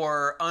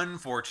 or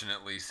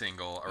unfortunately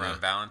single around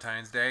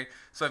Valentine's Day.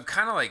 So I've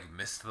kind of like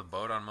missed the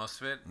boat on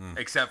most of it,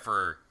 except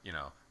for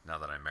now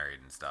that I'm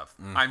married and stuff.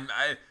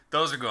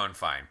 Those are going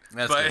fine.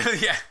 That's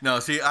good. Yeah. No,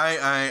 see,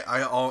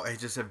 I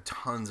just have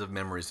tons of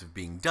memories of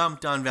being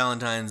dumped on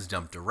Valentine's,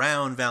 dumped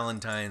around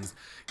Valentine's,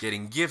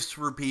 getting gifts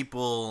for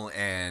people,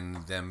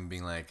 and them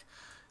being like,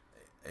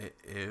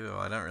 ew,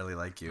 I don't really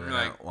like you, and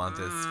I don't want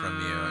this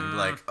from you. And be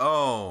like,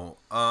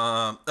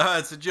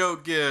 it's a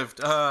joke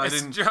gift.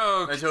 It's a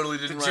joke. I totally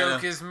didn't the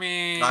joke is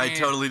me. I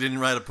totally didn't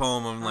write a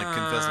poem of like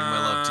confessing my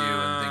love to you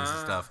and things and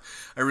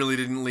stuff. I really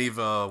didn't leave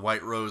a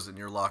white rose in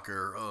your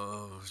locker.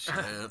 Oh,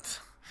 shit.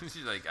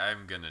 She's like,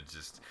 I'm gonna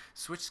just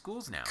switch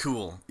schools now.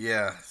 Cool.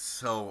 Yeah.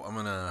 So I'm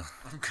gonna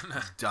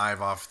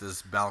dive off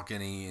this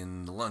balcony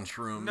in the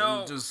lunchroom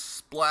and just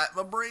splat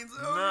my brains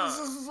out. No. This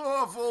is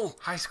awful.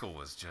 High school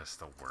was just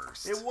the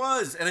worst. It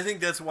was, and I think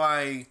that's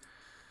why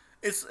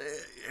it's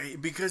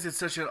because it's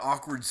such an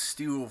awkward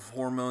stew of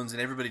hormones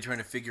and everybody trying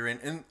to figure in.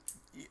 And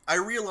I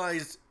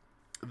realized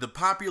the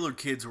popular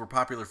kids were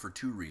popular for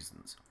two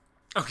reasons.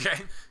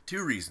 Okay.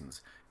 Two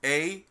reasons.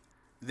 A,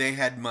 they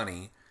had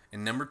money,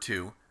 and number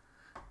two,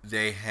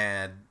 they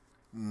had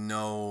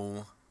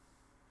no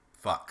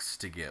fucks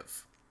to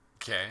give.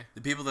 Okay.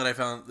 The people that I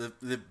found,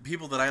 the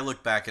people that I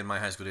look back in my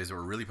high school days that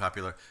were really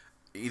popular,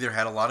 either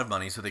had a lot of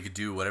money so they could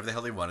do whatever the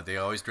hell they wanted. They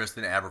always dressed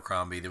in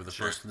Abercrombie. They were the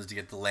first ones to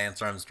get the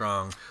Lance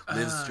Armstrong,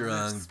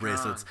 Livestrong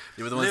bracelets.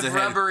 They were the ones that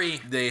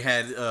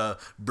had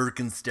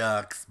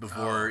Birkenstocks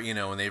before,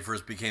 when they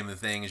first became the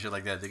thing and shit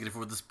like that. They could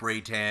afford the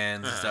spray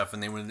tans and stuff.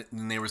 And when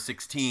they were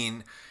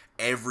 16,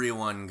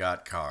 everyone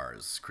got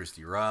cars.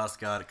 Christy Ross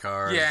got a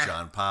car. Yeah.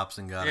 John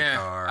Popson got a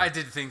car. I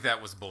did think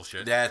that was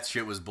bullshit. That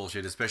shit was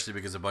bullshit, especially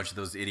because a bunch of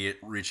those idiot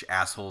rich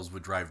assholes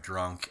would drive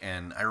drunk.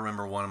 And I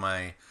remember one of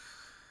my...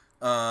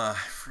 I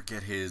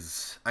forget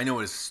his... I know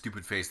his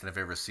stupid face, and if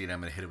I ever see it,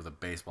 I'm going to hit it with a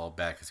baseball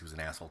bat because he was an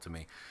asshole to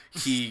me.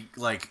 He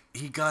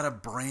got a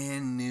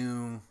brand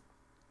new...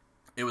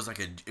 It was like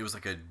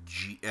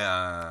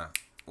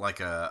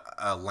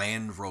a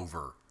Land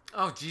Rover.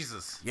 Oh,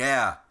 Jesus.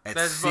 Yeah, at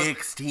That's both-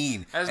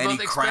 16. That's And he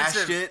both crashed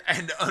expensive it.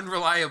 and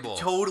unreliable.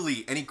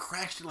 Totally. And he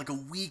crashed it like a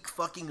week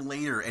fucking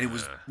later. And it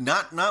was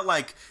not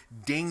like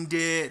dinged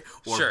it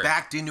or Sure.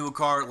 backed into a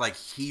car. Like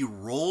he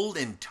rolled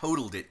and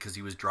totaled it because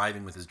he was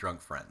driving with his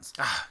drunk friends.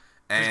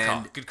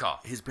 Good call.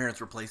 His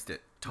parents replaced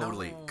it.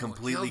 Totally. No,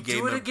 Completely he'll gave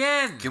do him it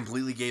again.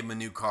 Completely gave him a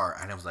new car.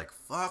 And I was like,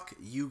 fuck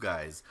you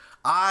guys.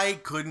 I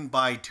couldn't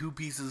buy 2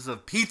 pieces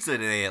of pizza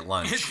today at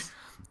lunch.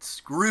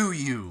 Screw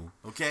you.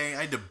 Okay?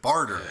 I had to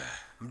barter.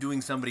 I'm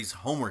doing somebody's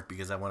homework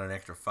because I want an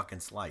extra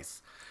fucking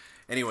slice.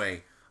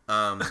 Anyway,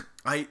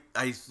 I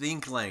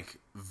think like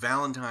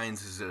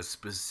Valentine's is a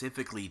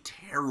specifically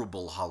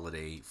terrible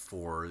holiday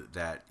for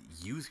that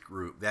youth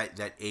group,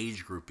 that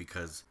age group,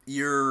 because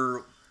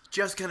you're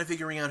just kind of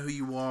figuring out who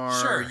you are.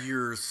 Sure.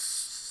 You're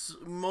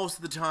most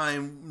of the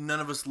time, none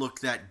of us look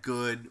that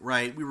good,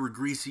 right? We were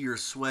greasy or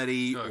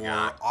sweaty or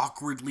God.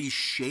 awkwardly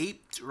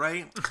shaped,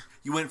 right?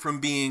 I went from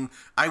being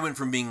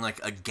like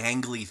a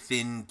gangly,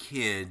 thin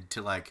kid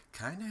to like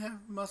kind of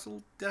have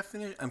muscle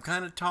definition. I'm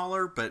kind of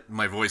taller, but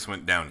my voice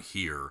went down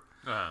here.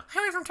 I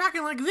went from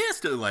talking like this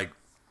to like,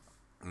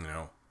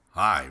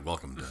 hi,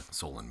 welcome to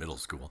Solon Middle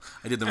School.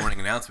 I did the morning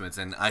announcements,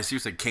 and I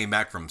seriously came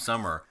back from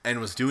summer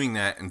and was doing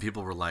that, and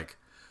people were like,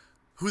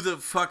 who the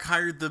fuck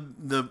hired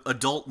the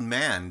adult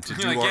man to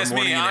do our Guess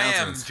morning me, I am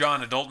announcements?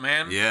 John Adult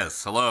Man.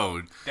 Yes,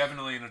 hello.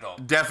 Definitely an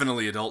adult.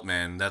 Definitely adult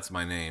man. That's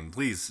my name.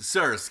 Please,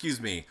 sir, excuse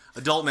me.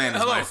 Adult man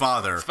is Hello, my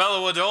father.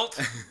 Fellow adult.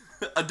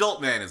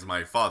 Adult man is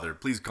my father.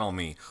 Please call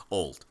me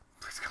old.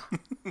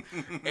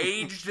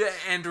 Aged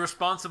and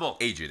responsible.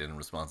 Aged and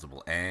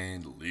responsible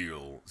and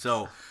legal.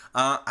 So,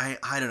 I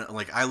don't know.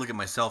 Like, I look at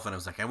myself and I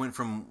was like, I went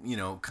from,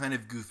 kind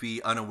of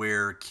goofy,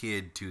 unaware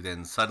kid to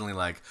then suddenly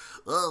like,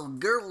 oh,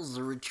 girls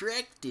are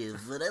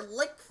attractive and I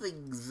like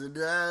things and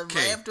I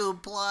have to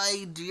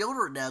apply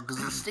deodorant now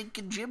because of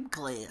stinking gym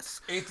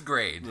class. 8th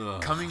grade.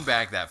 Ugh. Coming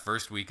back that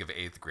first week of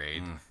 8th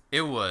grade,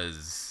 it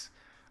was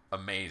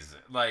amazing.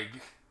 Like,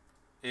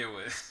 it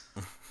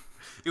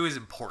was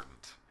important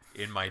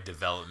in my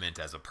development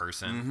as a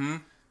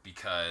person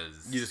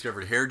because You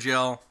discovered hair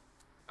gel.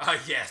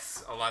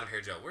 yes, a lot of hair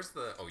gel. Where's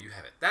the? Oh, you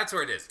have it. That's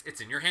where it is. It's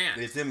in your hand.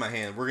 It's in my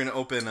hand. We're gonna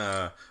open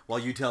while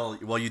you tell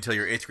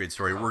your 8th grade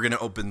story. We're gonna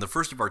open the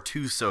first of our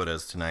 2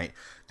 sodas tonight.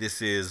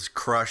 This is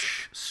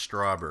Crush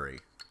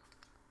Strawberry.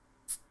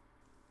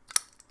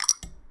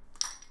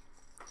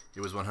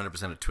 It was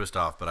 100% a twist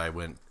off, but I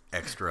went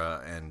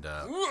extra and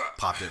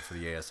popped it for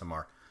the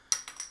ASMR.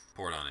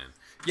 Pour it on in.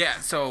 Yeah.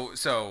 So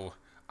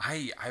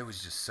I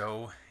was just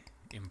so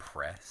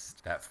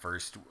impressed that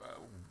first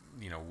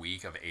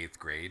week of 8th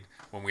grade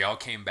when we all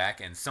came back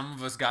and some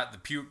of us got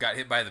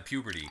hit by the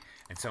puberty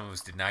and some of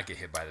us did not get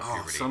hit by the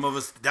puberty. Some of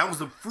us, that was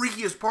the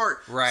freakiest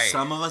part. Right.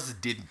 Some of us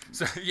didn't.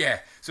 So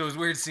it was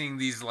weird seeing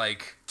these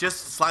like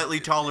Just slightly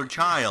taller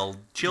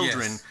children,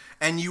 Yes.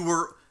 and you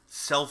were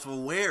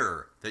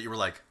self-aware that you were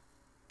like,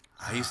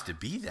 I used to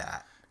be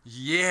that.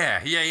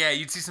 yeah.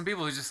 You'd see some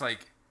people who just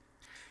like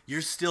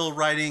You're still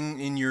writing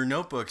in your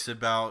notebooks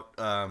about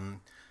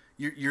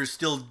you're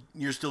still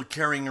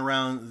carrying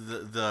around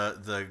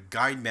the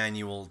guide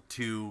manual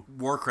to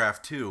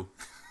Warcraft 2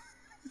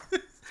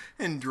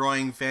 and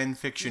drawing fan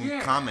fiction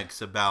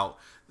comics about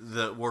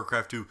the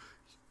Warcraft 2.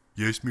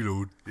 Yes, my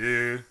lord.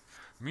 yeah,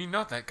 me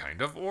not that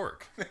kind of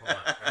orc.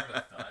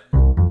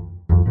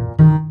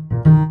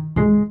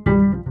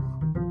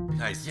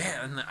 Nice.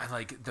 Yeah, and I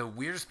like the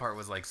weirdest part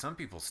was like some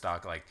people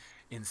stalk like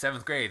in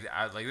 7th grade.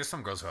 There's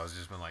some girls who I was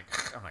just been like,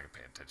 I'm not gonna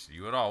pay attention to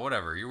you at all.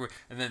 Whatever you were.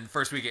 And then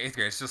first week of 8th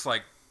grade, it's just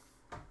like,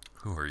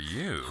 who are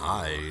you?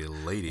 Hi,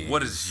 ladies.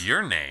 What is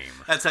your name?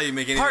 That's how you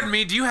make it. Pardon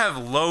me. Do you have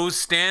low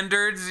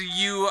standards,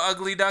 you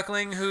ugly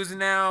duckling? Who's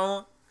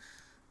now?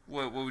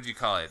 What would you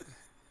call it?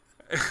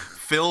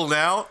 Filled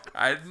out?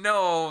 I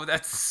know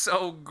that's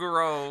so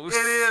gross. It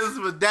is,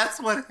 but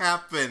that's what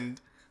happened.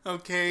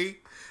 Okay?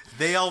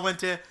 They all went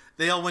to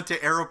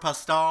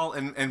Aeropostale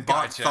and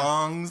bought Gotcha.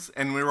 thongs,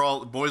 and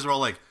boys were all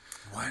like,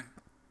 what?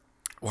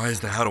 Why is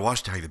the how to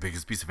wash tag the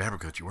biggest piece of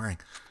apricot you're wearing?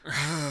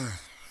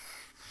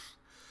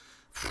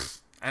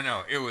 I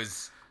know it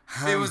was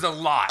a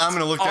lot. I'm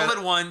gonna look all that-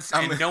 at once,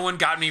 and no one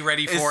got me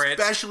ready for it.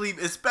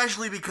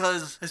 Especially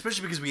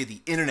because we had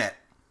the internet,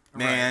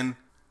 man. Right.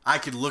 I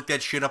could look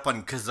that shit up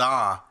on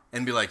Kazaa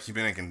and be like, you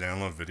mean I can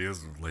download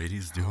videos of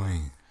ladies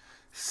doing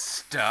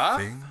Stuff.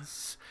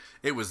 things?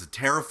 It was a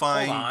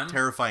terrifying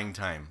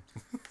time.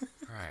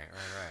 Right.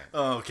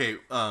 Oh, okay.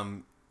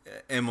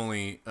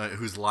 Emily,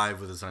 who's live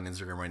with us on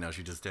Instagram right now,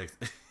 she just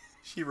texted.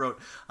 She wrote,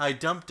 I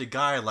dumped a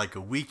guy like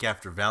a week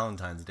after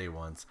Valentine's Day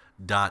once. ...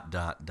 Oh,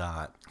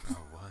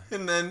 what?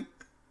 And then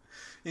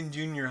in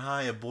junior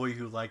high, a boy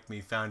who liked me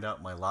found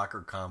out my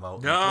locker combo.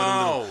 and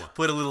No!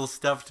 Put a little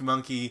stuffed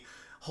monkey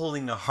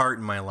holding a heart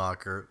in my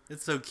locker.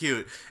 It's so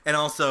cute. And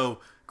also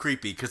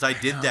creepy, because I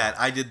did that.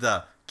 I did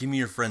the, give me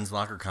your friend's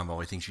locker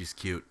combo. I think she's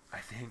cute. I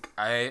think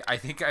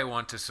I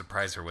want to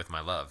surprise her with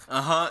my love.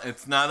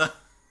 It's not a...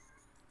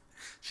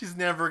 She's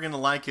never going to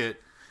like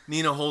it.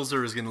 Nina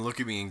Holzer is going to look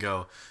at me and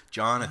go,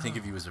 John, I think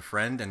of you as a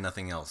friend and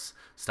nothing else.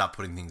 Stop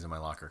putting things in my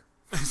locker.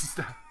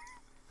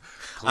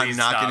 I'm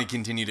not going to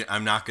continue to.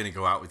 I'm not going to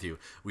go out with you.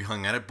 We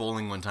hung out at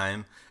bowling one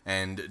time,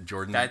 and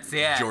That's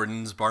it.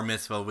 Jordan's bar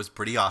mitzvah was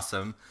pretty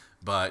awesome,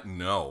 but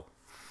no.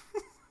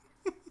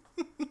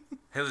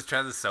 Hey, let's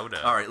try the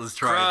soda. All right, let's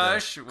try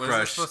Crush. the Was it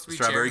Crush supposed to be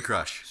Strawberry cherry?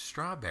 Crush.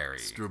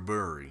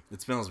 Strawberry.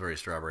 It smells very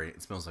strawberry.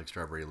 It smells like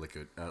strawberry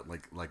liquid,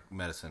 like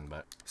medicine,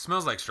 but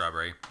Smells like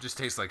strawberry. Just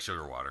tastes like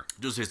sugar water.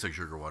 it just tastes like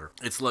sugar water.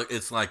 It's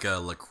like a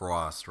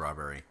LaCroix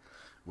strawberry,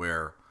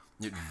 where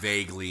it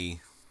vaguely,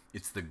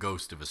 it's the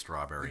ghost of a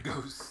strawberry.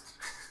 Ghost.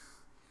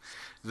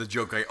 The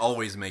joke I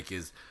always make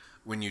is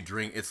when you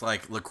drink, it's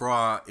like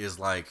LaCroix is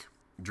like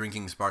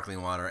drinking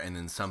sparkling water and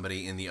then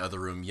somebody in the other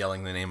room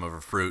yelling the name of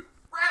a fruit.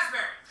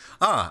 Raspberry.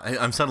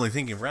 I'm suddenly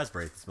thinking of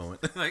raspberry at this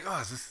moment. Like, oh,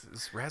 is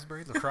this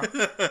raspberry? LaCroix?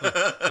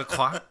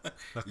 LaCroix?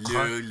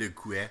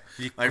 LaCroix.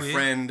 My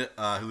friend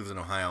who lives in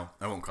Ohio,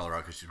 I won't call her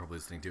out because she's probably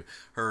listening too.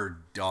 Her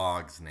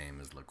dog's name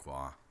is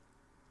LaCroix.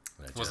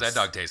 What's that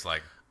dog taste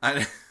like?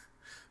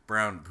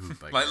 Brown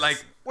poop. I Like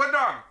guess. what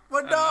dog?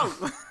 What dog?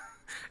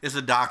 It's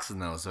a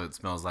dachshund though, so it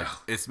smells like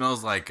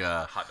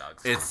hot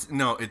dogs. It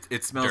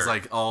smells Dirt.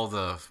 like all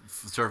the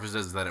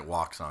surfaces that it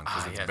walks on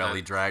because its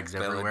belly drags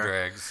everywhere.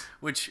 Drags.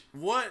 Which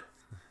what?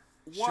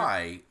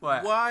 Why?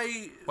 What?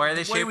 Why? Why are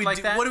they shaped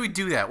like that? Why do we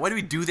do that? Why do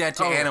we do that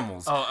to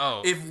animals?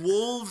 Oh. If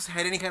wolves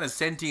had any kind of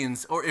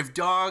sentience, or if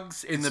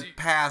dogs in the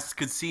past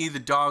could see the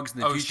dogs in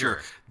the future,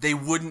 sure. they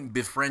wouldn't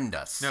befriend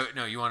us.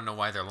 No. You want to know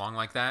why they're long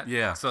like that?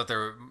 Yeah. So that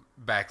their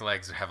back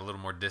legs have a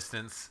little more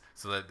distance,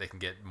 so that they can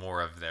get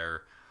more of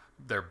their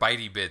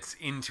bitey bits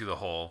into the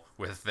hole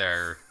with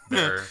their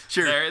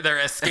Sure. their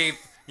escape.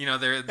 You know,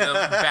 their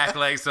back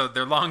legs, so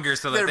they're longer,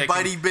 so that Their they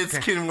bitey bits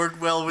can work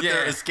well with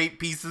their escape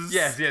pieces.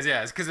 Yes.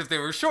 Because if they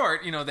were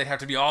short, they'd have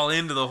to be all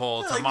into the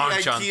hole to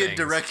munch the on IKEA things.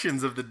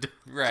 directions of the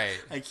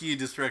Right. IKEA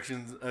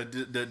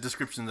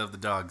descriptions of the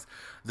dogs,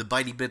 the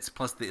bitey bits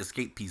plus the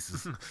escape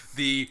pieces,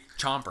 The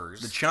chompers.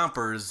 the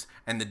chompers,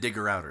 and the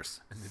digger outers.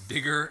 The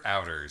digger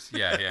outers.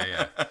 Yeah.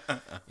 Yeah, no.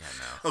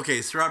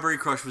 Okay, Strawberry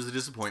Crush was a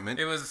disappointment.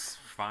 It was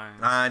fine.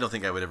 I don't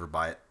think I would ever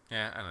buy it.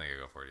 Yeah, I don't think I'd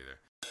go for it either.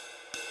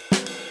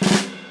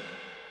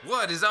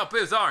 What is up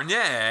is our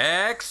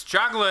next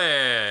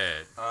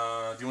chocolate.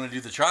 Do you want to do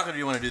the chocolate or do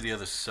you want to do the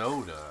other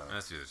soda?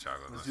 Let's do the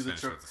chocolate. Let's do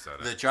finish with the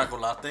soda. The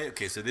chocolate.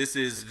 Okay, so this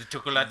is The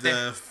chocolate.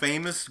 the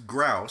famous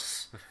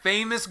grouse,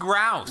 Famous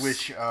grouse.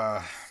 which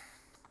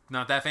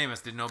Not that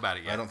famous. Didn't know about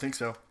it yet. I don't think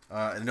so.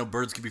 I know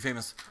birds could be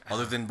famous,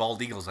 other than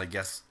bald eagles, I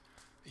guess.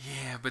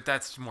 Yeah, but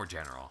that's more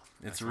general.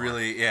 It's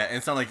really, and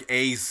it's not like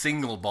a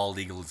single bald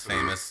eagle is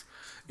famous.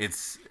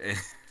 It's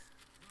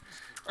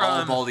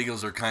all bald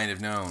eagles are kind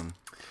of known.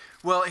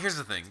 Well, here's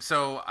the thing.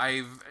 So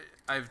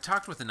I've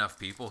talked with enough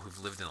people who've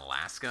lived in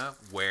Alaska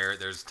where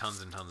there's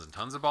tons and tons and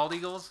tons of bald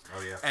eagles.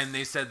 Oh, yeah. And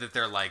they said that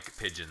they're like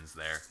pigeons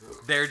there.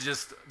 They're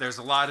there's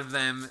a lot of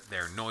them.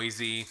 They're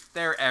noisy.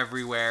 They're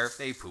everywhere.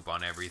 They poop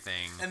on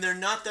everything. And they're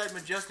not that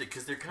majestic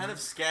because they're kind of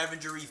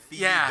scavengery thievy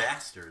Yeah.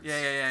 bastards.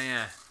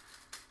 Yeah.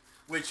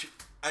 Which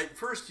at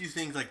first you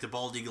think like the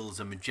bald eagle is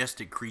a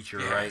majestic creature,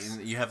 Yes. right?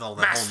 And you have all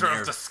that Master whole of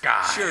narrative. the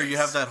skies. Sure, you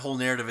have that whole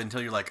narrative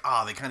until you're like,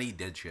 they kind of eat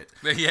dead shit.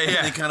 Yeah.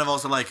 And they kind of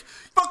also like,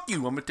 fuck you,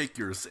 I'm gonna take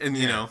yours. And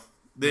you Yeah. know,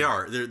 they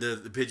are. They're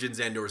the pigeons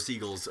and or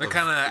seagulls. They're of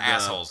kinda the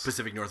assholes.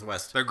 Pacific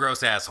Northwest. They're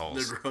gross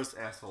assholes. They're gross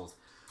assholes,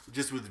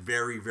 just with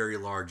very, very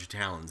large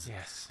talons.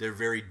 Yes. They're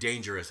very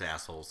dangerous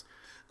assholes.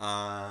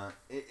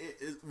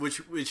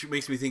 Which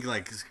makes me think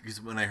like,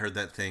 because when I heard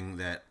that thing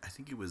that I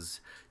think it was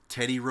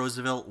Teddy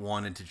Roosevelt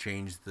wanted to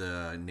change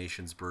the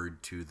nation's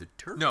bird to the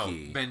turkey. No,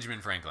 Benjamin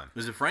Franklin.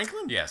 Was it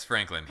Franklin? Yes,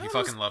 Franklin. He Oh, it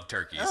fucking was- loved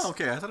turkeys. Oh,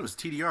 okay. I thought it was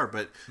TDR,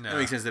 but No. that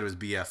makes sense that it was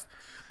BF.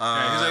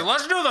 Yeah, he's like,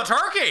 let's do the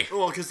turkey.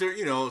 Well, because they're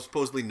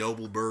supposedly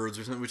noble birds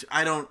or something, which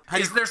I don't. How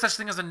do Is you, there such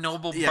thing as a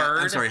noble yeah,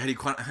 bird? I'm sorry. How do you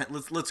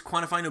let's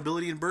quantify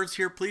nobility in birds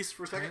here, please,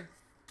 for a second.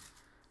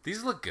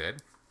 These look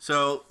good.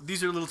 So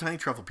these are little tiny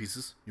truffle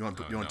pieces. You want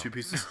no. 2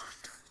 pieces?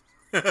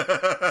 You're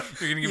gonna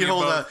give me You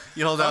hold both. out.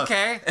 You hold out.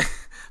 Okay.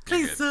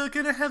 Please, good. sir,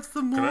 can I have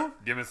some more?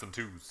 Give me some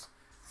twos.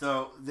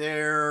 So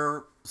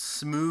they're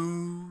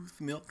smooth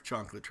milk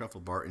chocolate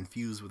truffle bar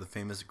infused with a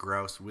famous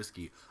grouse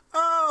whiskey.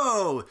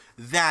 Oh,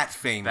 that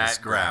famous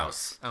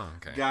grouse. Oh,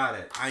 okay. Got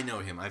it. I know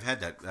him. I've had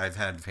that. I've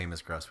had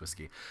famous grouse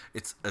whiskey.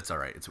 It's all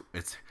right. It's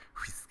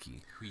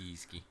whiskey.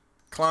 Whiskey.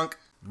 Clunk.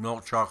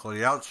 Milk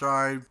chocolate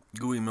outside.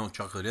 Gooey milk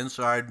chocolate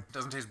inside.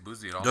 Doesn't taste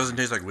boozy at all. Doesn't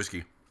taste like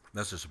whiskey.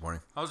 That's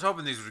disappointing. I was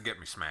hoping these would get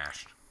me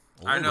smashed.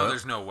 A I little know bit.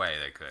 there's no way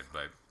they could,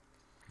 but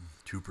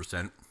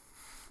 2%.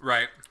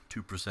 right.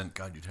 2%.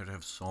 God, you'd have to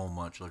have so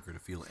much liquor to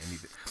feel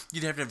anything.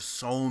 You'd have to have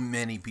so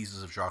many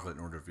pieces of chocolate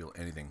in order to feel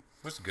anything.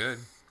 That's good.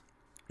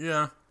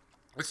 Yeah.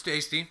 It's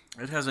tasty.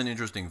 It has an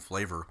interesting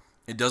flavor.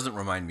 It doesn't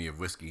remind me of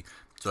whiskey.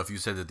 So if you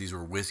said that these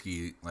were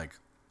whiskey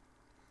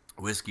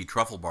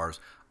truffle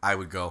bars, I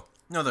would go,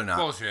 no, they're not.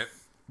 Bullshit.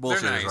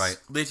 Bullshit They're is nice. right.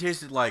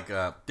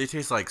 They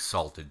taste like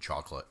salted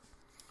chocolate.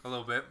 A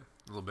little bit.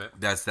 A little bit.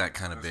 That's that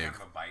kind of That's big.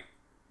 kind of a bite.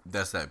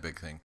 That's that big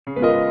thing.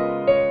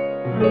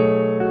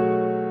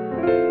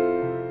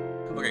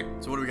 Okay,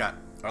 so what do we got?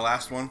 Our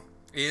last one.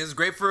 is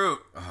grapefruit.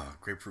 Oh,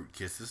 grapefruit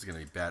kiss. This is gonna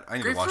be bad. I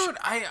need to wash. Grapefruit.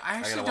 I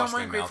actually don't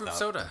mind grapefruit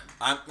soda.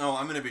 I'm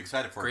gonna be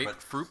excited for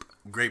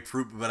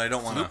grapefruit, but I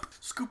don't want to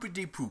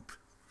scoopity poop.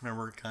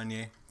 Remember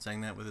Kanye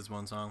sang that with his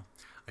one song?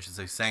 I should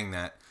say sang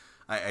that.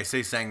 I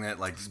say sang that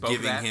like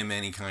giving him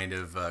any kind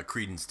of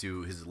credence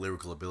to his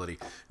lyrical ability.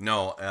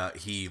 No,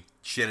 he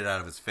shit it out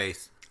of his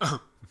face.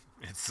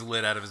 It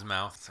slid out of his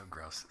mouth. So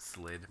gross.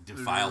 Slid.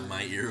 Defiled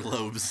my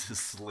earlobes.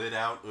 Slid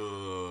out.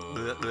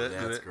 Ugh,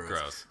 that's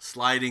gross.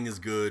 Sliding is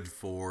good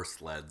for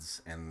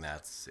sleds, and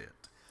that's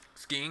it.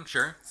 Skiing,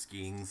 sure.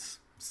 Skeins.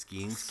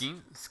 Skeins.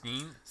 Skaven.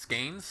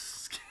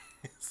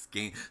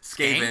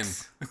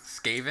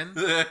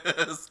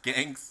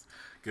 Skanks.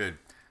 Good.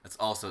 That's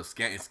also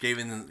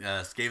Skaven and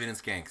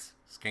Skanks.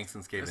 Skanks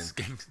and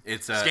Skaven.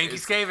 It's Skanky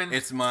Skaven.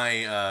 It's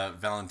my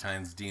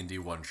Valentine's D&D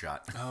one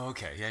shot. Oh,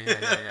 okay.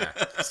 Yeah.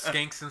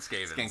 Skanks and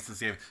Skaven. Skanks and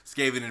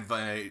Skaven.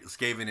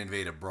 Skaven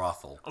invade a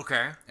brothel.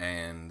 Okay.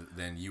 And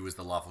then you, as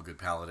the lawful good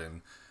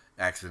paladin,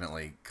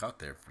 accidentally caught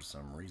there for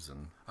some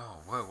reason. Oh,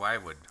 why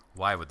would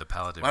the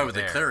paladin? Why would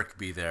the cleric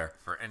be there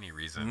for any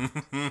reason?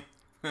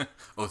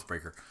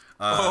 Oathbreaker.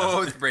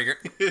 Oathbreaker.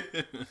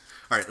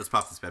 All right, let's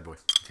pop this bad boy.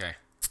 Okay.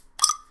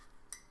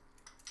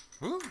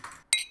 Woo.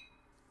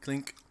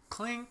 Clink.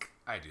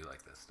 I do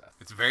like this stuff.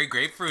 It's very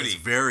grapefruity. It's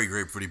very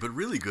grapefruity, but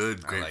really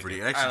good grapefruity.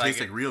 It actually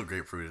tastes like real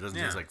grapefruit. It doesn't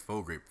taste like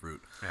faux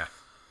grapefruit. Yeah.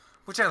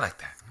 Which I like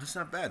that. That's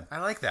not bad. I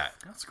like that.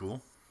 That's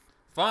cool.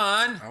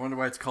 Fun. I wonder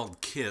why it's called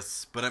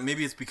Kiss, but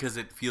maybe it's because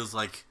it feels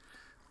like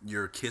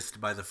you're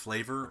kissed by the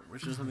flavor,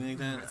 which is something like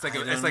that. It's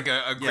like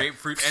a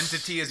grapefruit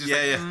entity. Is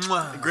just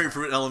Mwah.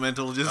 Grapefruit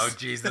elemental. Just oh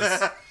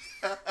Jesus.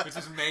 Which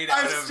is made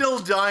out of. I'm still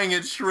dying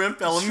at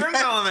shrimp elemental.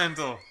 Shrimp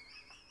elemental.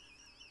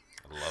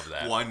 I love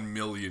that. 1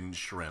 million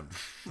shrimp.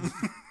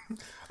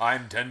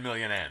 I'm 10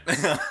 million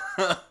ants.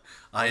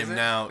 I am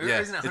now. Yeah,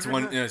 it's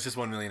one. Million? It's just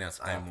 1 million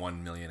ants. I am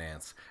 1 million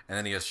ants, and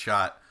then he has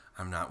shot.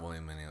 I'm not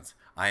 1 million ants.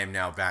 I am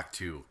now back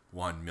to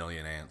 1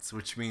 million ants,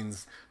 which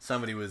means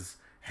somebody was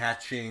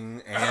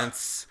hatching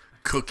ants,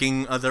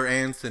 cooking other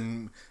ants,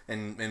 and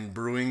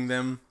brewing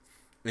them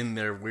in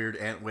their weird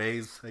ant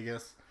ways. I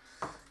guess.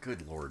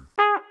 Good lord.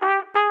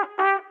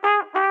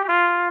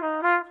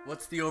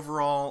 What's the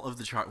overall of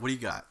the chocolate? What do you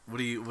got?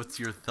 What's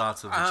your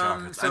thoughts of the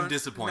chocolates? So I'm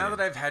disappointed. Now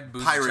that I've had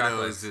Boost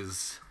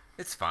chocolates,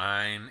 it's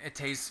fine. It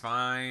tastes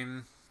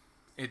fine.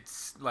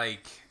 It's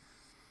like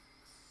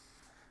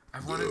I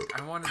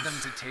wanted them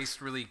to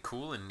taste really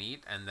cool and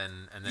neat, and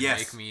then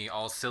make me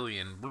all silly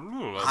and blah, blah,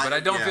 blah, but I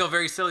don't feel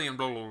very silly and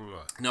blah blah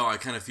blah. No, I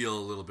kind of feel a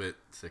little bit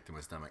sick to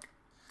my stomach.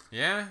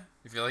 Yeah,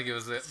 you feel like it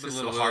was a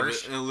little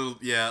harsh, a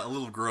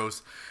little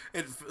gross.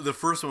 The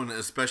first one,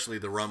 especially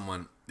the rum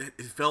one, it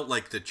felt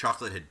like the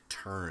chocolate had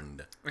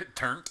turned. It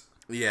turned.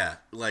 Yeah,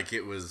 like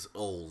it was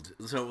old.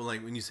 So,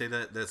 like when you say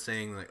that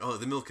saying, like, "Oh,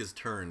 the milk has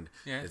turned,"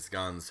 it's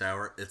gone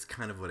sour. It's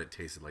kind of what it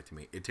tasted like to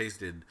me. It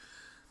tasted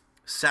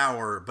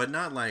sour, but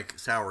not like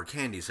sour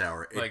candy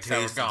sour. It like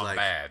sour gone like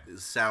bad.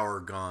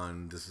 Sour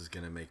gone. This is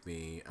gonna make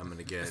me. I'm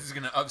gonna get. This is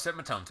gonna upset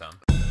my tum tum.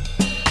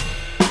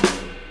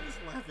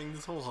 Laughing.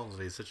 This whole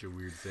holiday is such a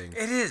weird thing.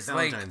 It is.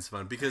 Valentine's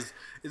fun because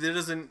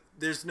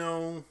there's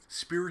no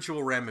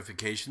spiritual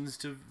ramifications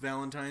to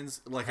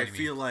Valentine's. Like I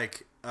feel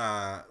like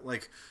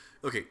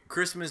okay,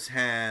 Christmas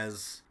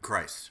has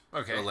Christ.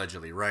 Okay.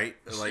 Allegedly, right?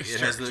 Like it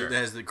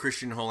has the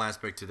Christian whole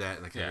aspect to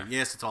that. Like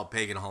yes, it's all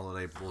pagan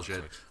holiday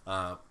bullshit.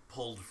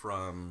 Pulled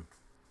from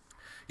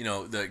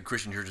the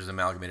Christian churches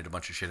amalgamated a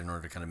bunch of shit in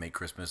order to kind of make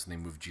Christmas, and they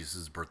moved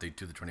Jesus' birthday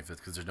to the 25th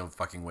because there's no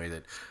fucking way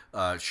that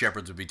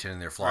shepherds would be tending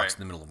their flocks in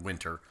the middle of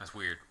winter. That's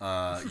weird.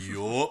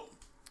 Yup.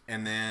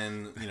 And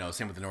then,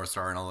 same with the North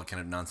Star and all that kind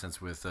of nonsense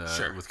with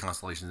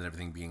constellations and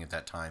everything being at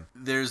that time.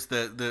 There's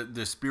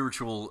the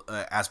spiritual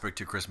aspect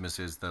to Christmas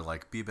is the,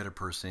 like, be a better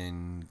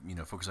person,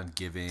 focus on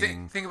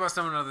giving. Think about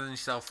someone other than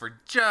yourself for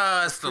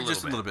just a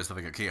little bit. Stuff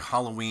like, okay,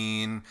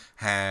 Halloween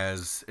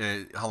has,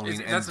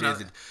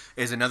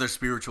 is another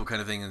spiritual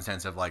kind of thing in the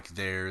sense of, like,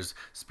 there's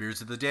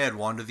spirits of the dead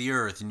wander the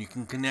earth and you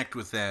can connect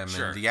with them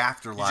and the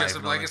afterlife. You dress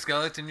up like a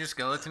skeleton, your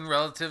skeleton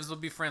relatives will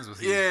be friends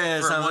with you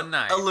for one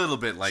night. A little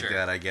bit like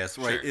that, I guess,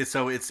 right? Sure.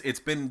 So it's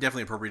been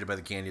definitely appropriated by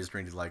the candy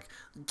industry to like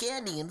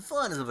candy and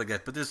fun and stuff like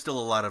that. But there's still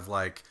a lot of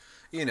like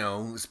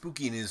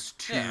spookiness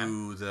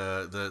to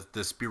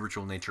the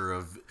spiritual nature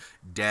of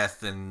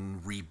death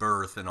and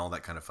rebirth and all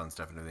that kind of fun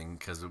stuff and everything.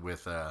 Because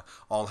with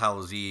All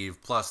Hallows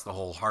Eve plus the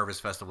whole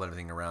Harvest Festival and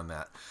everything around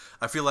that,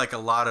 I feel like a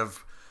lot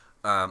of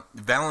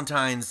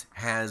Valentine's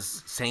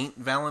has Saint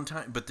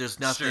Valentine, but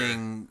there's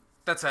nothing. Sure.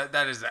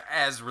 That is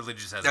as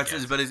religious as it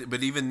gets.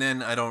 But even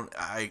then,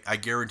 I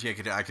guarantee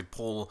I could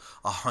pull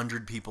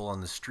 100 people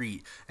on the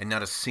street and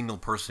not a single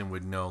person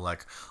would know,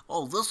 like,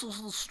 oh, this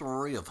is the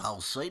story of how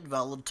Saint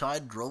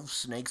Valentine drove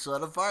snakes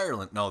out of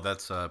Ireland. No,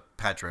 that's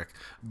Patrick.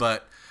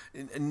 But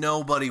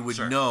nobody would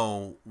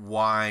know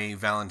why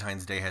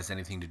Valentine's Day has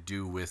anything to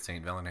do with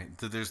Saint Valentine.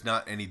 There's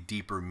not any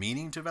deeper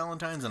meaning to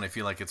Valentine's, and I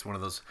feel like it's one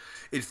of those.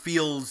 It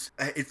feels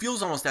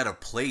almost out of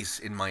place,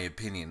 in my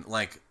opinion.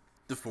 Like.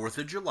 the 4th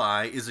of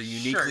July is a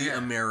uniquely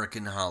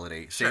American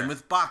holiday. Same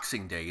with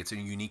Boxing Day. It's a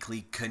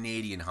uniquely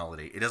Canadian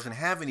holiday. It doesn't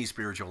have any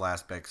spiritual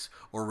aspects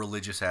or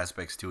religious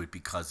aspects to it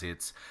because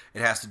it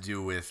has to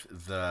do with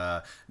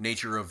the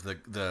nature of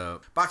the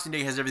Boxing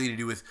Day has everything to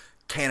do with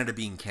Canada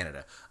being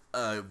Canada.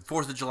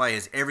 4th of July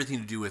has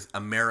everything to do with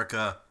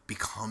America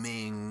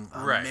becoming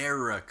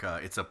America.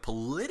 It's a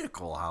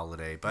political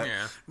holiday, but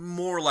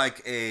more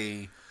like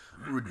a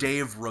day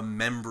of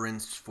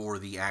remembrance for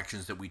the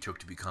actions that we took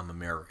to become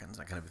Americans,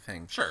 that kind of a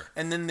thing. Sure.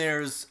 And then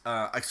there's,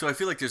 so I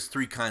feel like there's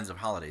 3 kinds of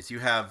holidays. You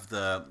have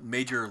the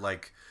major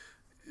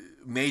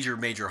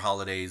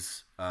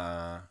holidays,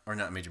 or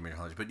not major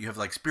holidays, but you have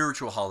like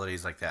spiritual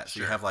holidays like that.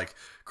 So you have like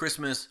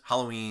Christmas,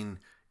 Halloween,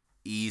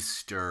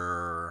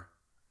 Easter,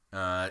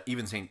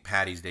 even St.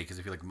 Patty's Day, because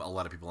I feel like a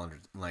lot of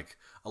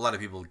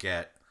people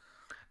get.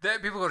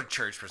 People go to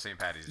church for St.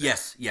 Patty's Day.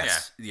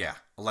 Yes, yeah.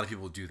 A lot of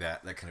people do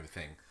that kind of a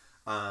thing.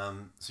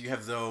 So you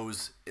have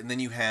those, and then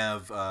you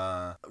have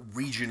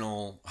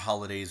regional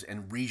holidays,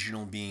 and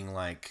regional being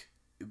like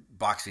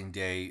Boxing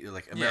Day.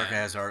 Like America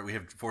has we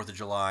have 4th of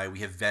July, we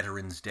have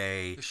Veterans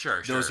Day.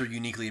 Sure. Those are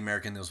uniquely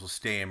American. Those will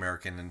stay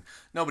American, and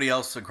nobody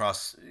else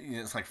across.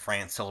 It's like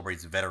France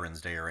celebrates Veterans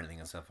Day or anything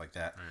and stuff like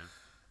that.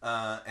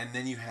 And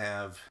then you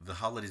have the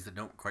holidays that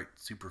don't quite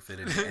super fit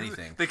into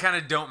anything. They kind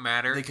of don't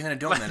matter.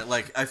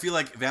 Like, I feel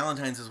like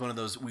Valentine's is one of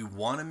those we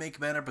want to make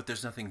matter, but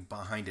there's nothing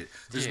behind it.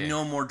 There's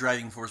no more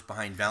driving force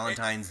behind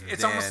Valentine's.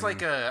 It's almost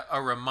like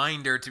a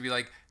reminder to be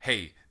like,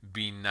 hey,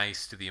 be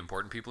nice to the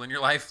important people in your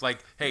life.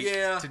 Like,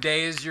 hey,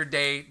 today is your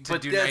day to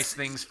do nice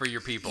things for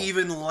your people.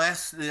 Even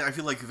less, I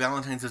feel like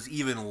Valentine's is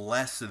even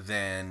less Right.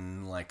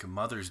 than like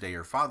Mother's Day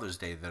or Father's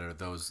Day that are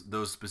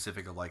those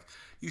specific of like,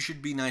 you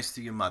should be nice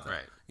to your mother.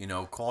 Right. You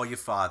know, call your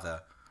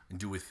father and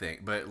do a thing.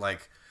 But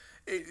like,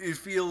 it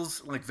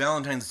feels like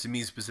Valentine's to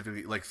me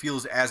specifically like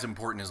feels as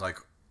important as like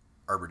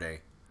Arbor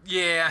Day.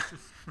 Yeah.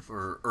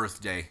 Or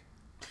Earth Day.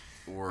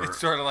 Or it's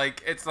sort of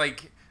like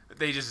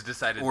they just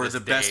decided. Or this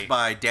the day. Best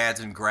Buy dads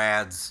and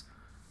grads.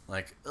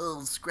 Like, oh,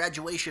 it's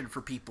graduation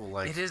for people.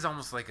 Like it is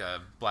almost like a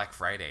Black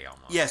Friday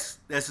almost. Yes,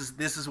 this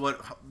is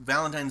what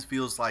Valentine's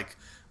feels like.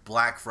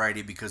 Black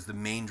Friday, because the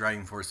main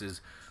driving force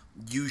is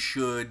you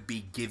should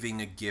be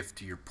giving a gift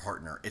to your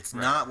partner. It's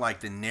not like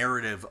the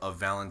narrative of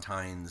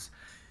Valentine's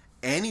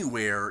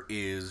anywhere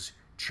is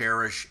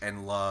cherish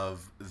and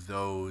love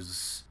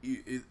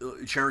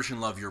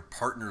your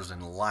partners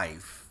in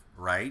life,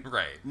 right?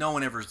 Right. No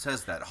one ever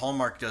says that.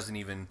 Hallmark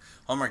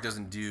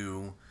doesn't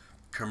do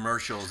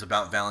commercials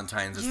about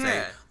Valentine's that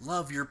say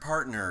love your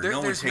partner.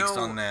 No one takes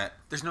on that.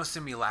 There's no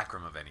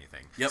simulacrum of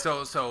anything. Yep.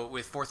 So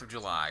with 4th of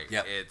July,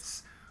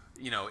 it's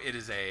it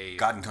is a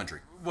God and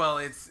country. Well,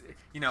 it's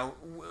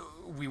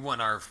we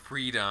won our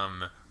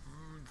freedom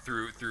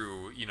through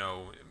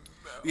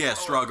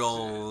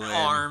struggle,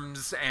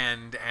 arms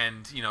and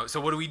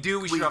so what do?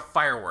 We shoot off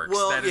fireworks.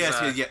 Well,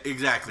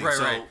 exactly.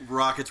 Right.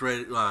 Rockets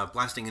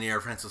blasting in the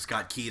air, Francis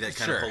Scott Key, that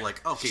kind of whole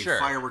like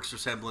fireworks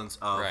resemblance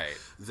of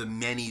the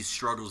many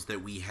struggles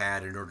that we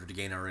had in order to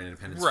gain our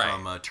independence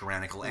from a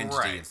tyrannical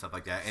entity and stuff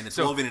like that. And it's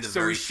woven into the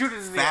very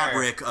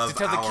fabric of to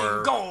tell our the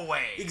king, go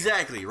away.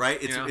 Exactly, right?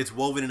 It's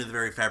woven into the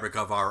very fabric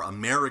of our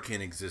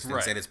American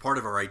existence, and it's part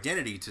of our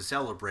identity to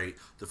celebrate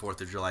the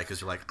 4th of July, because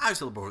you're like, I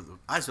celebrate the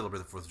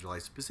 4th of July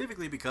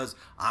specifically because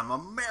I'm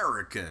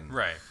American.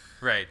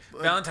 Right.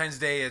 But Valentine's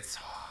Day, it's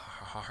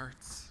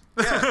hearts.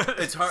 Yeah,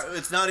 it's hard.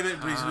 It's not even.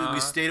 We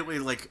stayed away.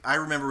 Like, I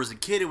remember as a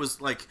kid, it was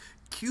like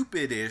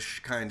Cupid-ish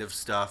kind of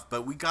stuff,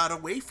 but we got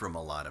away from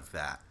a lot of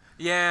that.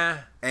 Yeah.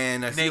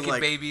 And I feel naked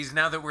like babies.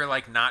 Now that we're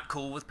like not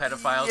cool with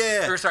pedophiles.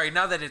 Yeah. Or sorry,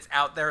 now that it's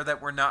out there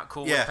that we're not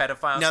cool with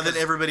pedophiles. Now that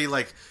everybody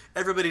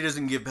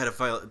doesn't give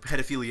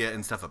pedophilia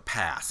and stuff a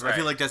pass. I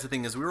feel like that's the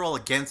thing, is we were all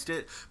against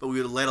it, but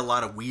we would let a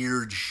lot of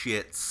weird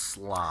shit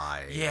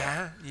slide.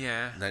 Yeah.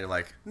 And they're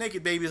like,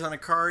 naked babies on a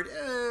card,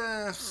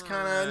 it's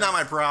kind of not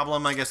my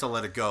problem. I guess I'll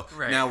let it go.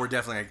 Right. Now we're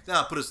definitely like,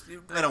 no,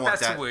 I don't want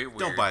that. Weird.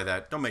 Don't buy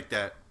that. Don't make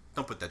that.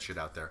 Don't put that shit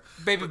out there.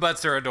 Baby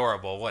butts are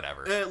adorable.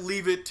 Whatever.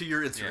 Leave it to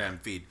your Instagram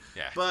feed.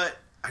 Yeah. But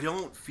I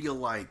don't feel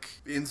like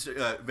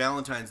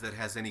Valentine's that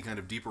has any kind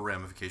of deeper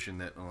ramification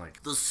that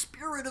like the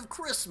spirit of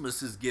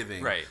Christmas is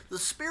giving. Right. The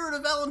spirit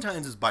of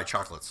Valentine's is buy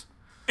chocolates.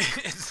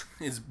 It's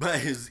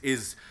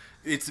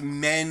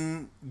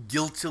men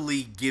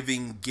guiltily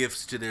giving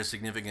gifts to their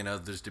significant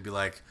others to be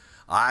like,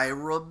 I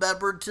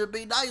remembered to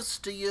be nice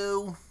to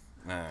you.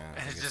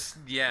 It's just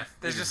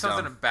there's just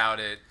something about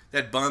it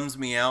that bums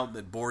me out,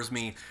 that bores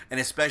me, and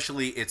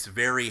especially it's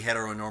very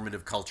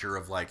heteronormative culture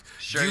of like,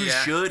 you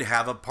should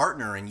have a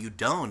partner and you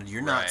don't, and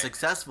you're not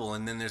successful.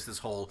 And then there's this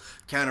whole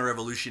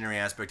counter-revolutionary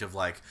aspect of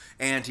like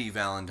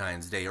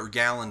anti-Valentine's Day or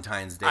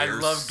Galentine's Day. I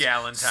love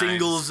Galentine's.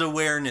 Singles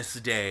Awareness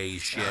Day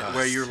shit,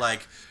 where you're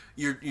like,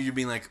 you're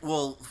being like,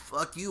 well,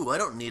 fuck you, I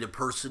don't need a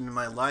person in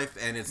my life.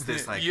 And it's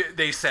this like,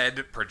 they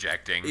said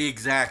projecting.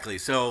 Exactly.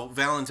 So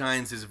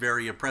Valentine's is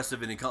very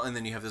oppressive, and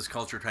then you have this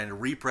culture trying to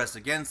repress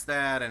against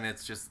that, and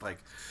it's just like,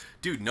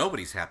 dude,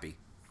 nobody's happy.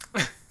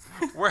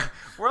 We're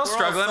all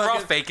struggling. We're all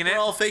faking it. We're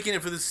all faking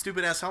it for this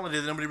stupid ass holiday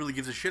that nobody really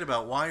gives a shit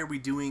about. Why are we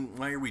doing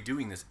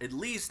this? At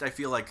least I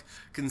feel like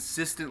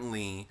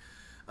consistently.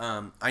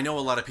 I know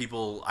a lot of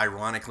people,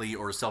 ironically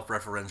or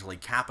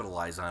self-referentially,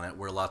 capitalize on it,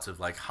 where lots of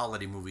like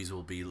holiday movies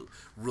will be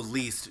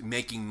released,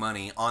 making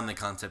money on the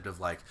concept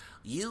of like,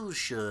 you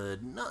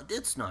should not.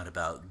 It's not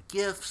about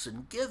gifts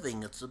and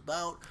giving. It's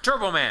about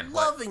Turbo Man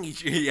loving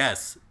each.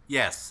 Yes,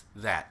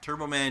 that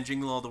Turbo Man,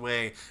 Jingle All the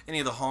Way, any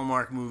of the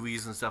Hallmark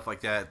movies and stuff like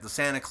that. The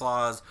Santa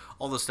Claus,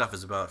 all this stuff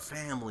is about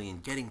family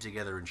and getting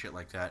together and shit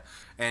like that.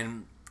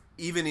 And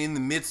even in the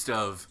midst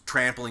of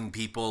trampling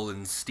people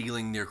and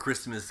stealing their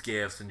Christmas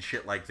gifts and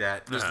shit like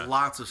that, there's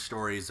lots of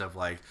stories of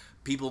like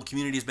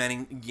communities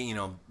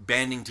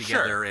banding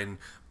together and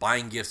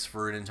buying gifts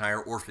for an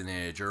entire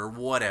orphanage or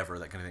whatever,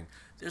 that kind of thing.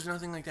 There's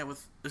nothing like that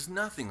with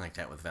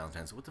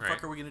Valentine's. What the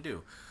fuck are we gonna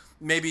do?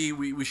 Maybe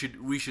we should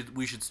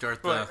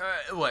start the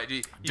what?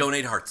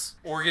 Donate hearts.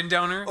 Organ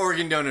donor.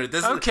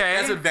 That's what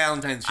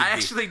Valentine's should be. I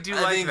actually do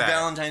I like think that.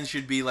 Valentine's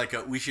should be like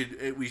we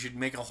should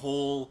make a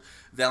whole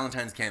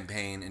Valentine's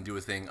campaign and do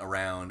a thing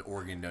around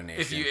organ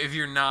donation. If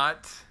you're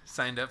not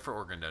signed up for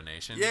organ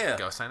donation,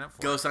 go sign up for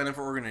it. Go sign up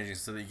for organ donation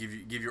so that you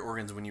give your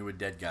organs when you a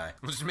dead guy.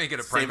 We'll just make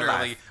it Save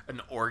primarily an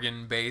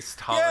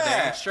organ-based holiday.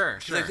 Yeah. Sure.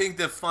 I think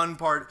the fun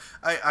part,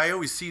 I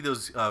always see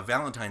those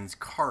Valentine's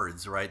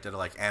cards, right, that are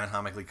like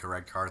anatomically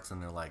correct cards,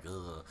 and they're like,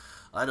 ugh,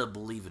 I don't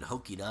believe in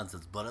hokey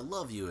nonsense, but I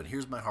love you, and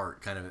here's my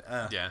heart, kind of.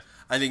 Yeah.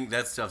 I think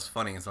that stuff's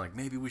funny. It's like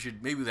maybe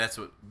that's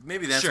what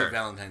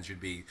Valentine's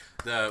should be.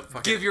 The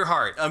fucking give your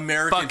heart,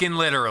 fucking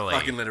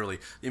literally.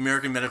 The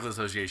American Medical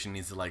Association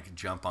needs to like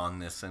jump on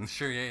this and.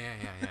 Sure. Yeah.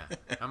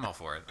 I'm all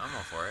for it.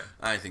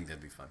 I think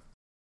that'd be fun.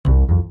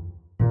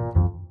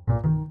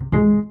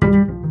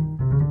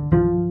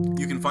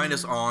 You can find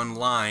us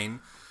online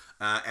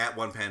at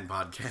One Pan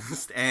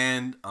Podcast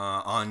and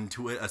on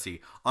Twitter.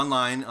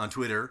 Online on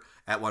Twitter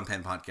at One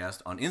Pan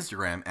Podcast, on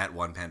Instagram at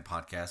One Pan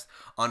Podcast,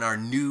 on our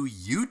new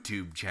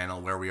YouTube channel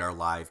where we are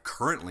live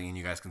currently, and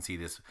you guys can see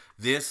this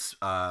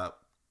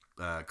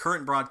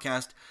current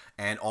broadcast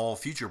and all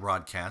future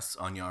broadcasts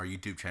on our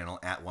YouTube channel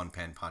at One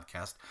Pan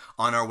Podcast,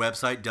 on our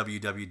website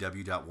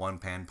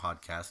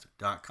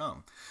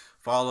www.onepanpodcast.com.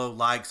 Follow,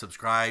 like,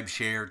 subscribe,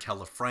 share,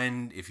 tell a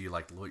friend if you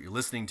like what you're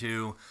listening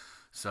to,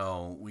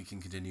 so we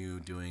can continue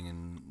doing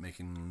and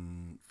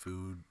making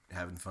food,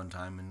 having fun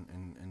time,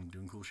 and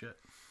doing cool shit.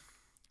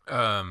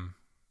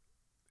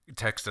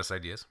 Text us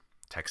ideas.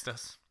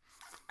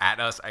 At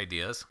us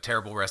ideas.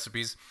 Terrible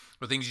recipes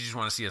or things you just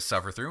want to see us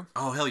suffer through.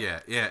 Oh, hell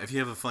yeah. Yeah, if you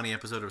have a funny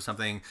episode or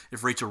something,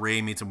 if Rachel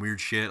Ray made some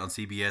weird shit on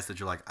CBS that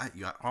you're like,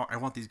 I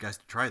want these guys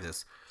to try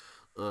this.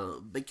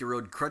 Make your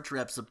own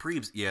Crunchwrap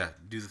Supremes. Yeah,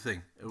 do the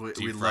thing.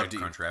 We'd love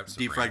to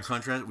deep fried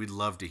Crunchwrap. We'd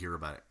love to hear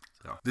about it.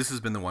 So this has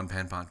been the One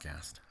Pan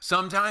Podcast.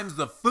 Sometimes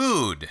the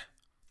food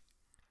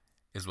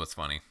is what's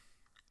funny.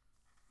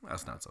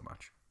 That's not so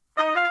much.